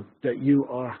sees you that you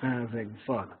are having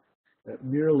fun.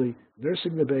 Merely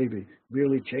nursing the baby,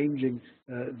 merely changing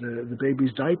the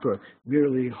baby's diaper,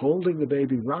 merely holding the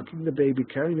baby, rocking the baby,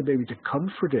 carrying the baby to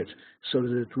comfort it so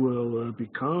that it will be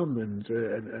calm and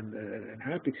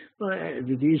happy. Well,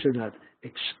 these are not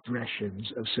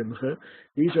expressions of simcha.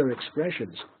 These are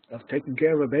expressions of taking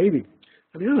care of a baby.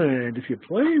 On the other hand, if you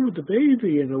play with the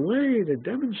baby in a way that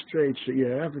demonstrates that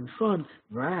you're having fun,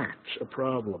 that's a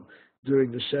problem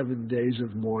during the 7 days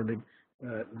of mourning.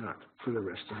 Not for the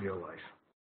rest of your life.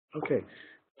 Okay,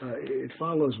 it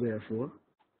follows, therefore,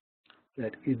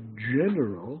 that in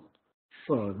general,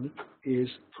 fun is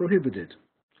prohibited.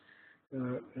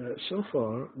 So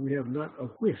far, we have not a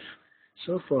whiff.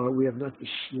 So far, we have not the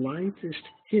slightest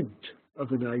hint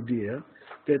of an idea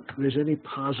that there's any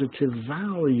positive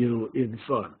value in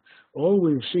fun. All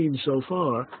we've seen so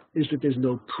far is that there's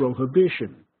no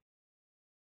prohibition.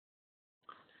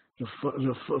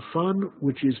 The fun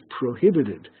which is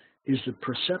prohibited is the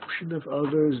perception of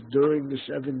others during the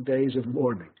 7 days of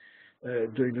mourning.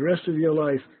 During the rest of your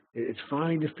life, it's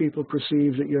fine if people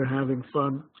perceive that you're having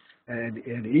fun,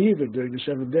 and even during the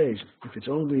 7 days, if it's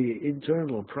only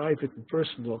internal, private, and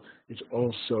personal, it's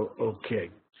also okay.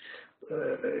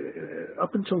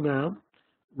 Up until now,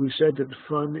 we've said that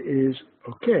fun is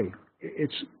okay.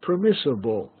 It's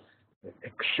permissible,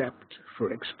 except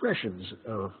for expressions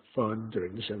of fun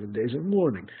during the 7 days of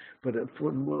mourning. But up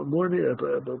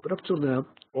till now,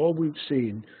 all we've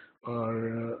seen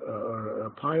are a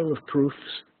pile of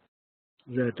proofs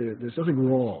that there's nothing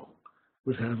wrong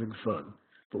with having fun.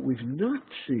 But we've not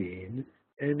seen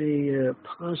any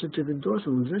positive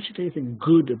endorsement. We've not seen anything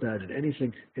good about it,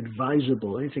 anything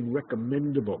advisable, anything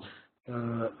recommendable.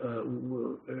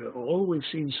 All we've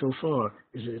seen so far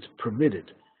is that it's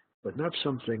permitted, but not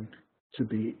something to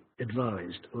be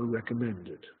advised or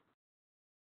recommended.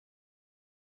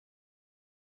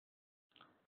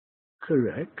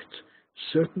 Correct.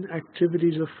 Certain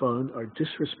activities of fun are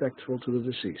disrespectful to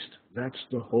the deceased. That's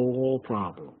the whole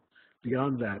problem.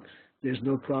 Beyond that, there's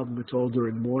no problem at all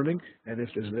during mourning, and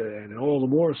and all the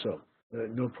more so,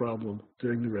 no problem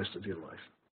during the rest of your life.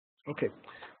 Okay,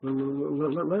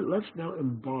 let's now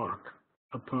embark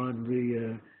upon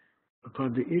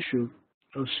the issue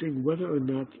of seeing whether or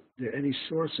not there are any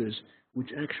sources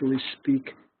which actually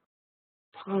speak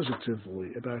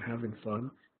positively about having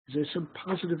fun. Is there some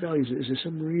positive values? Is there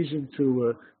some reason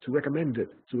to recommend it,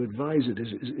 to advise it?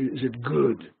 Is it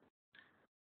good?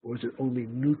 Or is it only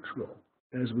neutral,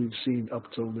 as we've seen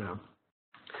up till now?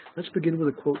 Let's begin with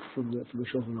a quote from the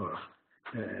Shulchan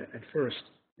Aruch. At first,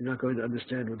 you're not going to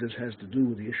understand what this has to do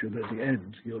with the issue, but at the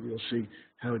end, you'll see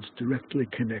how it's directly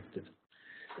connected.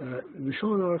 The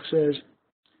Shulchan Aruch says,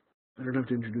 I don't have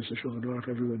to introduce the Shulchan Aruch,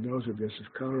 everyone knows it, this is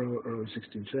Cairo, early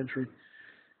 16th century.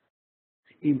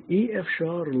 In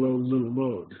efshar lo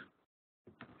lilmod,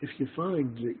 if you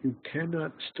find that you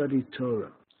cannot study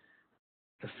Torah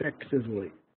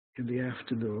effectively in the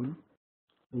afternoon,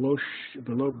 below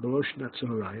shnat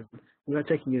tzorayim, without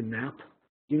taking a nap,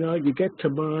 you get to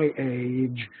my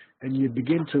age and you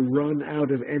begin to run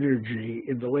out of energy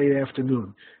in the late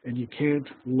afternoon, and you can't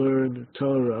learn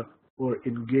Torah or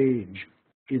engage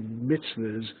in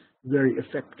mitzvahs very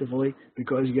effectively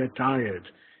because you get tired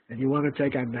and you want to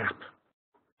take a nap.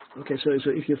 Okay, so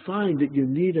if you find that you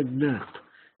need a nap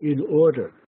in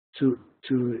order to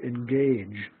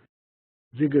engage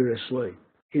vigorously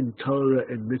in Torah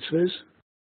and mitzvahs,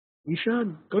 you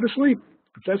should go to sleep.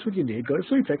 If that's what you need, go to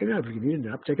sleep, take a nap. If you need a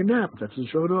nap, take a nap. That's what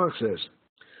the Shulchan Aruch says.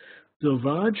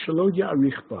 Bilvad shelo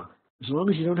ya'arich ba. As long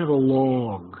as you don't have a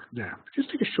long nap, just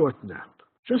take a short nap,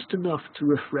 just enough to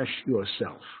refresh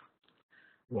yourself.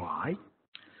 Why?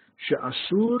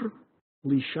 She'asur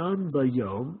lishan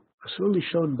bayom, asur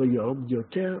lishon bayom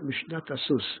yoter mishnat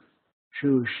asus,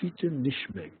 shu shitin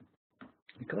nishmei.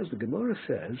 Because the Gemara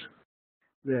says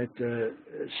that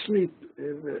sleep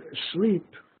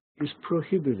is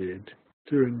prohibited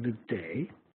during the day.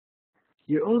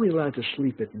 You're only allowed to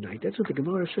sleep at night. That's what the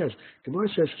Gemara says. Gemara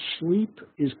says sleep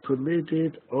is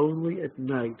permitted only at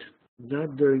night,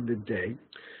 not during the day.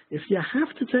 If you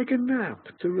have to take a nap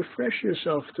to refresh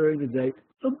yourself during the day,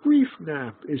 a brief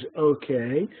nap is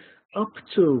okay, up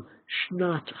to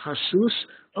shnat hasus,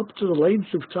 up to the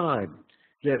length of time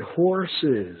that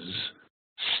horses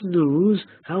snooze.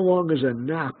 How long is a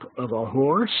nap of a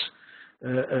horse?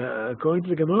 According to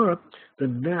the Gemara, the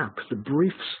nap, the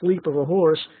brief sleep of a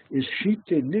horse, is shite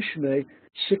nishme,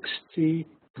 60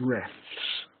 breaths.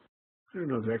 I don't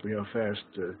know exactly how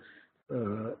fast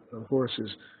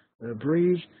horses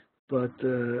breathe, but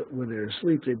when they're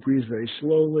asleep, they breathe very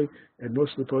slowly, and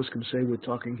most of the poskim say we're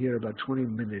talking here about 20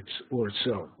 minutes or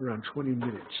so, around 20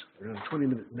 minutes, around a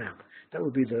 20-minute nap. That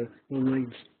would be the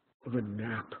length of a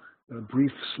nap, a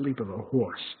brief sleep of a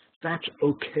horse. That's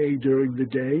okay during the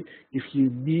day if you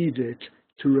need it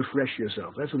to refresh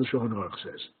yourself. That's what the Shulchan Aruch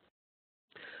says.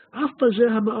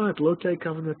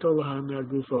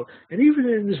 And even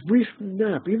in this brief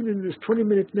nap, even in this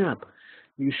 20-minute nap,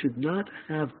 you should not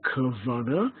have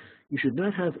kavana, you should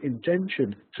not have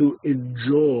intention to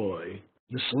enjoy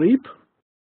the sleep.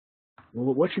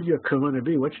 Well, what should your kavana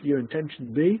be? What should your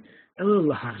intention be?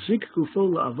 You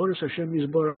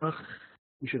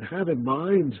should have in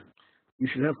mind, you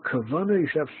should have kavana, you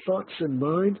should have thoughts in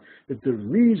mind that the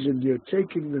reason you're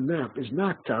taking the nap is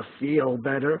not to feel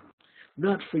better,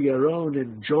 not for your own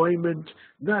enjoyment,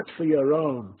 not for your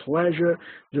own pleasure.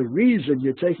 The reason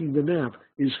you're taking the nap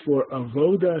is for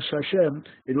avodas Hashem,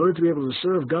 in order to be able to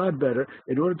serve God better,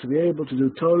 in order to be able to do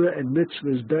Torah and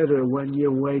mitzvahs better when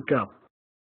you wake up.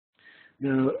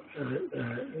 Now,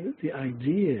 the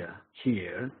idea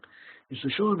here is the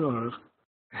Shulchan Aruch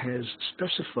has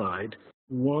specified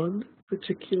one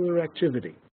particular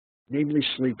activity, namely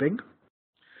sleeping,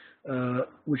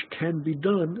 which can be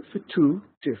done for two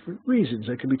different reasons.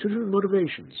 There can be two different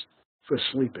motivations for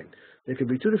sleeping. There can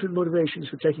be two different motivations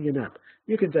for taking a nap.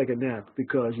 You can take a nap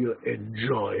because you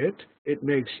enjoy it. It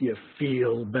makes you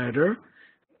feel better.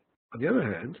 On the other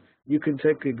hand, you can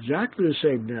take exactly the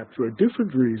same nap for a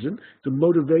different reason. The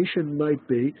motivation might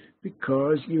be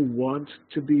because you want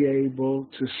to be able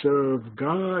to serve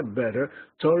God better.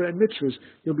 Torah and mitzvahs,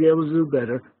 you'll be able to do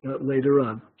better later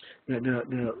on.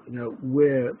 Now,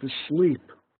 where the sleep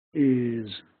is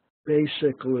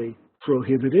basically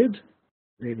prohibited,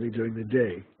 namely during the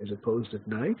day as opposed at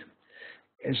night,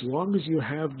 as long as you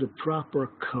have the proper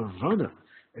kavana,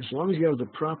 as long as you have the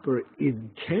proper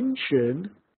intention,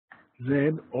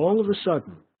 then all of a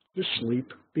sudden the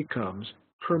sleep becomes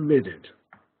permitted.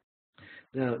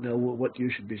 Now, what you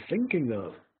should be thinking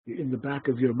of in the back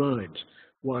of your minds,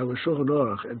 while the Shulchan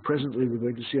Aruch, and presently we're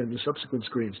going to see on the subsequent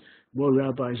screens, more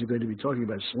rabbis are going to be talking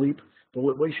about sleep, but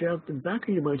what you should have in the back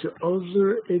of your minds are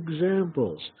other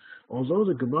examples. Although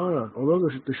the Gemara, although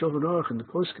the Shulchan Aruch and the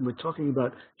poskim are talking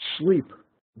about sleep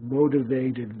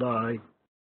motivated by,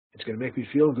 it's going to make me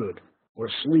feel good, or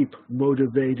sleep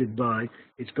motivated by,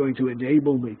 it's going to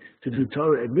enable me to do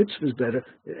Torah and mitzvahs better,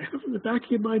 have in the back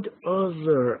of your mind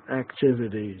other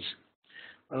activities.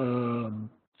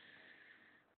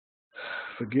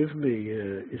 Forgive me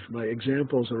if my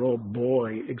examples are all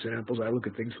boy examples. I look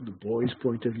at things from the boy's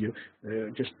point of view.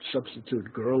 Just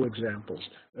substitute girl examples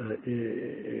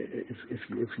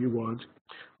if you want.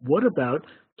 What about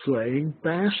playing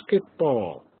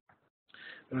basketball?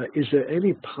 Is there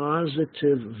any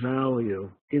positive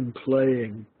value in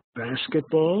playing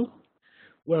basketball?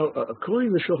 Well,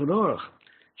 according to Shulchan Aruch,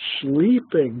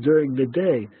 sleeping during the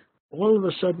day all of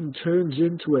a sudden turns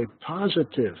into a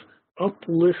positive,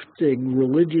 uplifting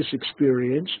religious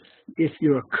experience if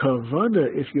your kavana,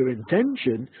 if your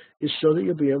intention is so that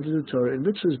you'll be able to do Torah and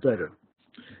mitzvahs better.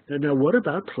 Now, what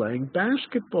about playing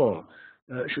basketball?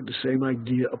 Should the same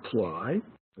idea apply?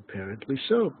 Apparently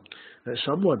so.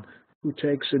 Someone who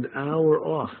takes an hour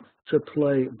off to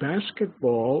play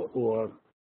basketball or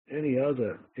any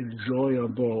other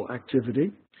enjoyable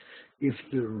activity, if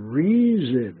the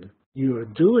reason you're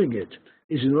doing it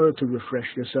is in order to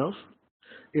refresh yourself,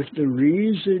 if the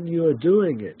reason you're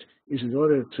doing it is in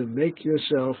order to make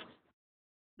yourself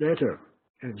better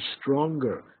and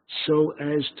stronger so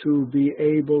as to be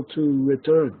able to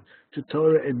return to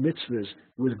Torah and mitzvahs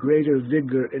with greater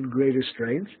vigor and greater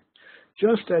strength,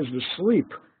 just as the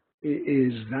sleep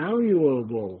is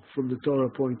valuable from the Torah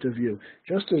point of view,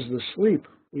 just as the sleep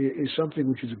is something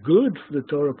which is good from the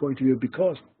Torah point of view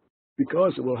because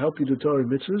it will help you do Torah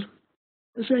and mitzvahs,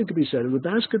 the same can be said of the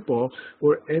basketball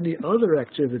or any other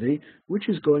activity which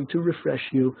is going to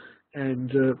refresh you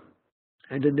and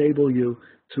enable you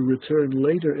to return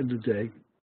later in the day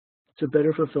to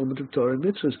better fulfillment of Torah and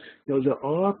mitzvahs. There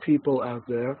are people out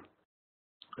there,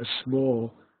 a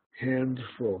small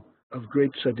handful of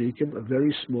great tzaddikim, a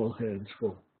very small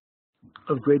handful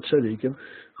of great tzaddikim,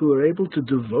 who are able to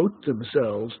devote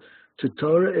themselves to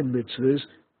Torah and mitzvahs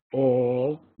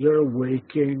all their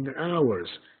waking hours.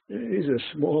 There's a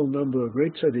small number of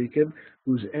great tzaddikim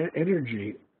whose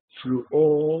energy through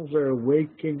all their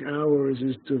waking hours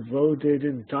is devoted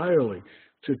entirely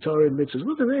to Torah and mitzvahs.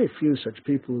 Well, there are very few such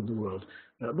people in the world.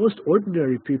 Most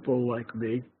ordinary people like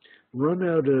me run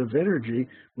out of energy,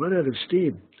 run out of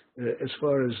steam as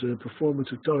far as the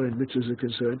performance of Torah and mitzvahs are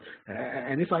concerned.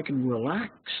 And if I can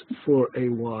relax for a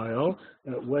while,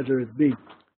 whether it be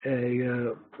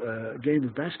a game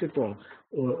of basketball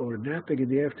or napping in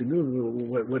the afternoon, or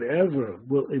whatever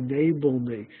will enable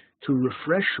me to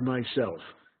refresh myself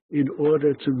in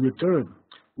order to return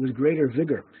with greater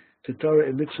vigor to Torah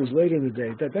and mitzvahs later in the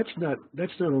day, that's not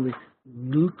only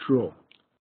neutral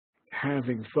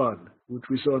having fun, which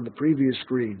we saw in the previous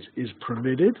screens, is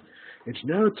permitted. It's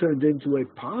now turned into a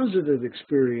positive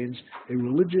experience, a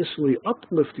religiously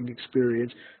uplifting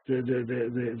experience.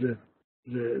 The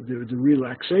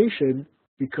relaxation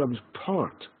becomes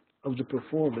part of the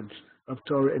performance of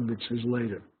Torah and mitzvahs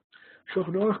later.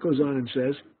 Shulchan Aruch goes on and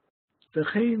says, this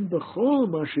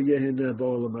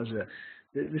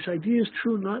idea is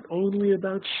true not only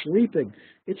about sleeping,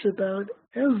 it's about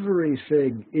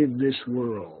everything in this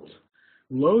world.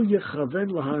 Lo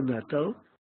yechaven lahanato,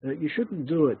 you shouldn't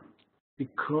do it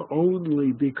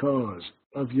only because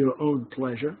of your own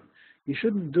pleasure. You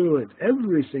shouldn't do it,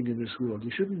 everything in this world,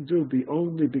 you shouldn't do it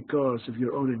only because of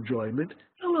your own enjoyment.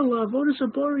 You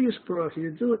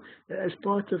do it as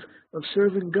part of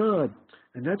serving God.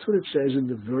 And that's what it says in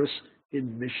the verse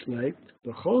in Mishlei.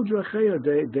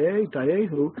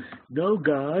 Know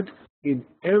God in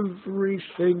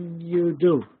everything you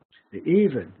do.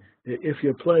 Even if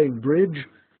you're playing bridge,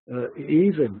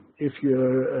 even if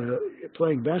you're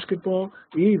playing basketball,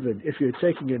 even if you're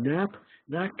taking a nap,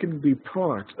 that can be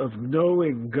part of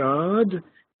knowing God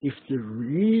if the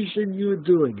reason you're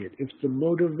doing it, if the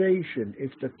motivation,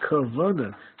 if the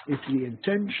kavanah, if the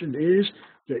intention is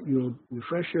that you'll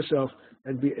refresh yourself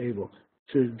and be able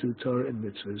to do Torah and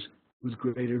mitzvahs with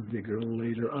greater vigor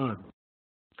later on.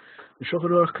 The Shulchan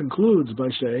Aruch concludes by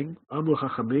saying, Amru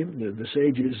Chachamim, the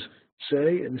sages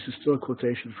say, and this is still a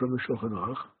quotation from the Shulchan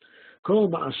Aruch, Kol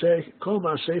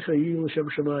ma'asecha yiyu l'shem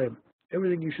shamayim.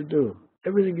 Everything you should do,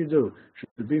 everything you do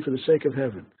should be for the sake of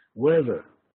heaven, whether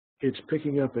it's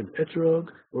picking up an etrog,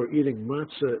 or eating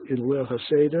matzah in Leil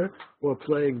HaSeder, or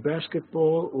playing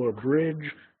basketball, or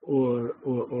bridge, or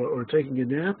taking a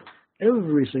nap.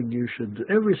 Everything you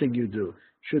do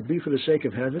should be for the sake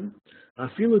of heaven.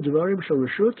 Afilu devarim shel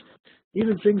reshut,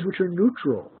 even things which are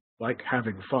neutral, like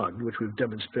having fun, which we've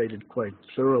demonstrated quite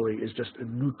thoroughly is just a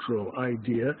neutral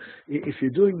idea. If you're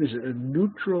doing this a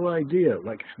neutral idea,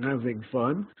 like having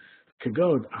fun,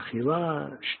 kagod,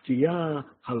 achila, shtiya,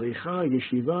 halicha,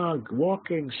 yeshiva,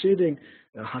 walking, sitting,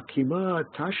 hakima,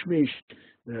 tashmish,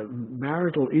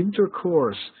 marital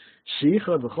intercourse,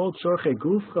 sicha, v'chol tzorchei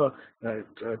gufcha,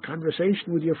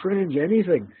 conversation with your friends,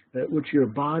 anything which your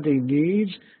body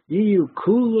needs, yiyu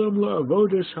kulam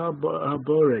la'avodas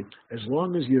habore, as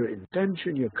long as your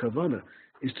intention, your kavanah,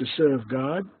 is to serve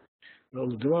God.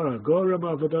 Even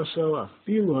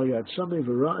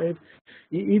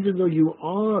though you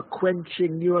are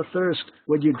quenching your thirst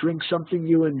when you drink something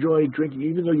you enjoy drinking,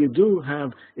 even though you do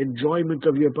have enjoyment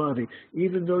of your body,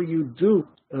 even though you do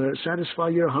satisfy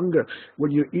your hunger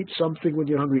when you eat something when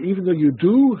you're hungry, even though you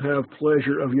do have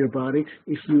pleasure of your body,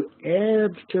 if you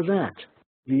add to that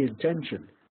the intention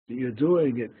that you're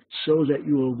doing it so that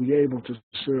you will be able to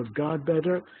serve God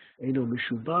better, if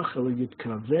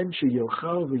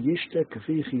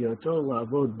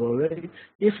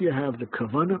you have the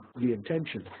kavanah, the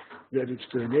intention, that it's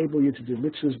to enable you to do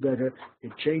mitzvahs better,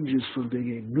 it changes from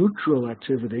being a neutral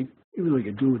activity, even though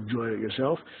you do enjoy it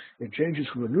yourself, it changes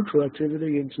from a neutral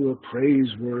activity into a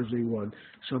praiseworthy one,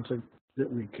 something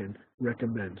that we can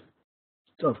recommend.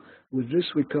 So, with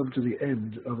this we come to the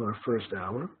end of our first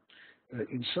hour.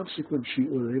 In subsequent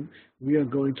shiurim, we are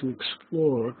going to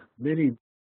explore many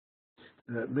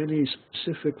many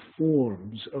specific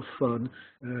forms of fun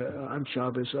on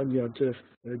Shabbos, on Yom Tov,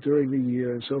 during the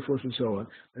year, and so forth and so on.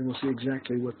 And we'll see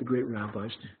exactly what the great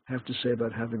rabbis have to say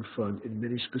about having fun in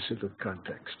many specific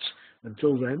contexts.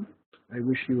 Until then, I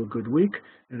wish you a good week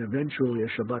and eventually a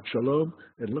Shabbat Shalom,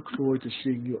 and look forward to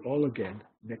seeing you all again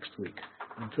next week.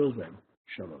 Until then,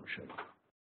 Shalom, Shalom.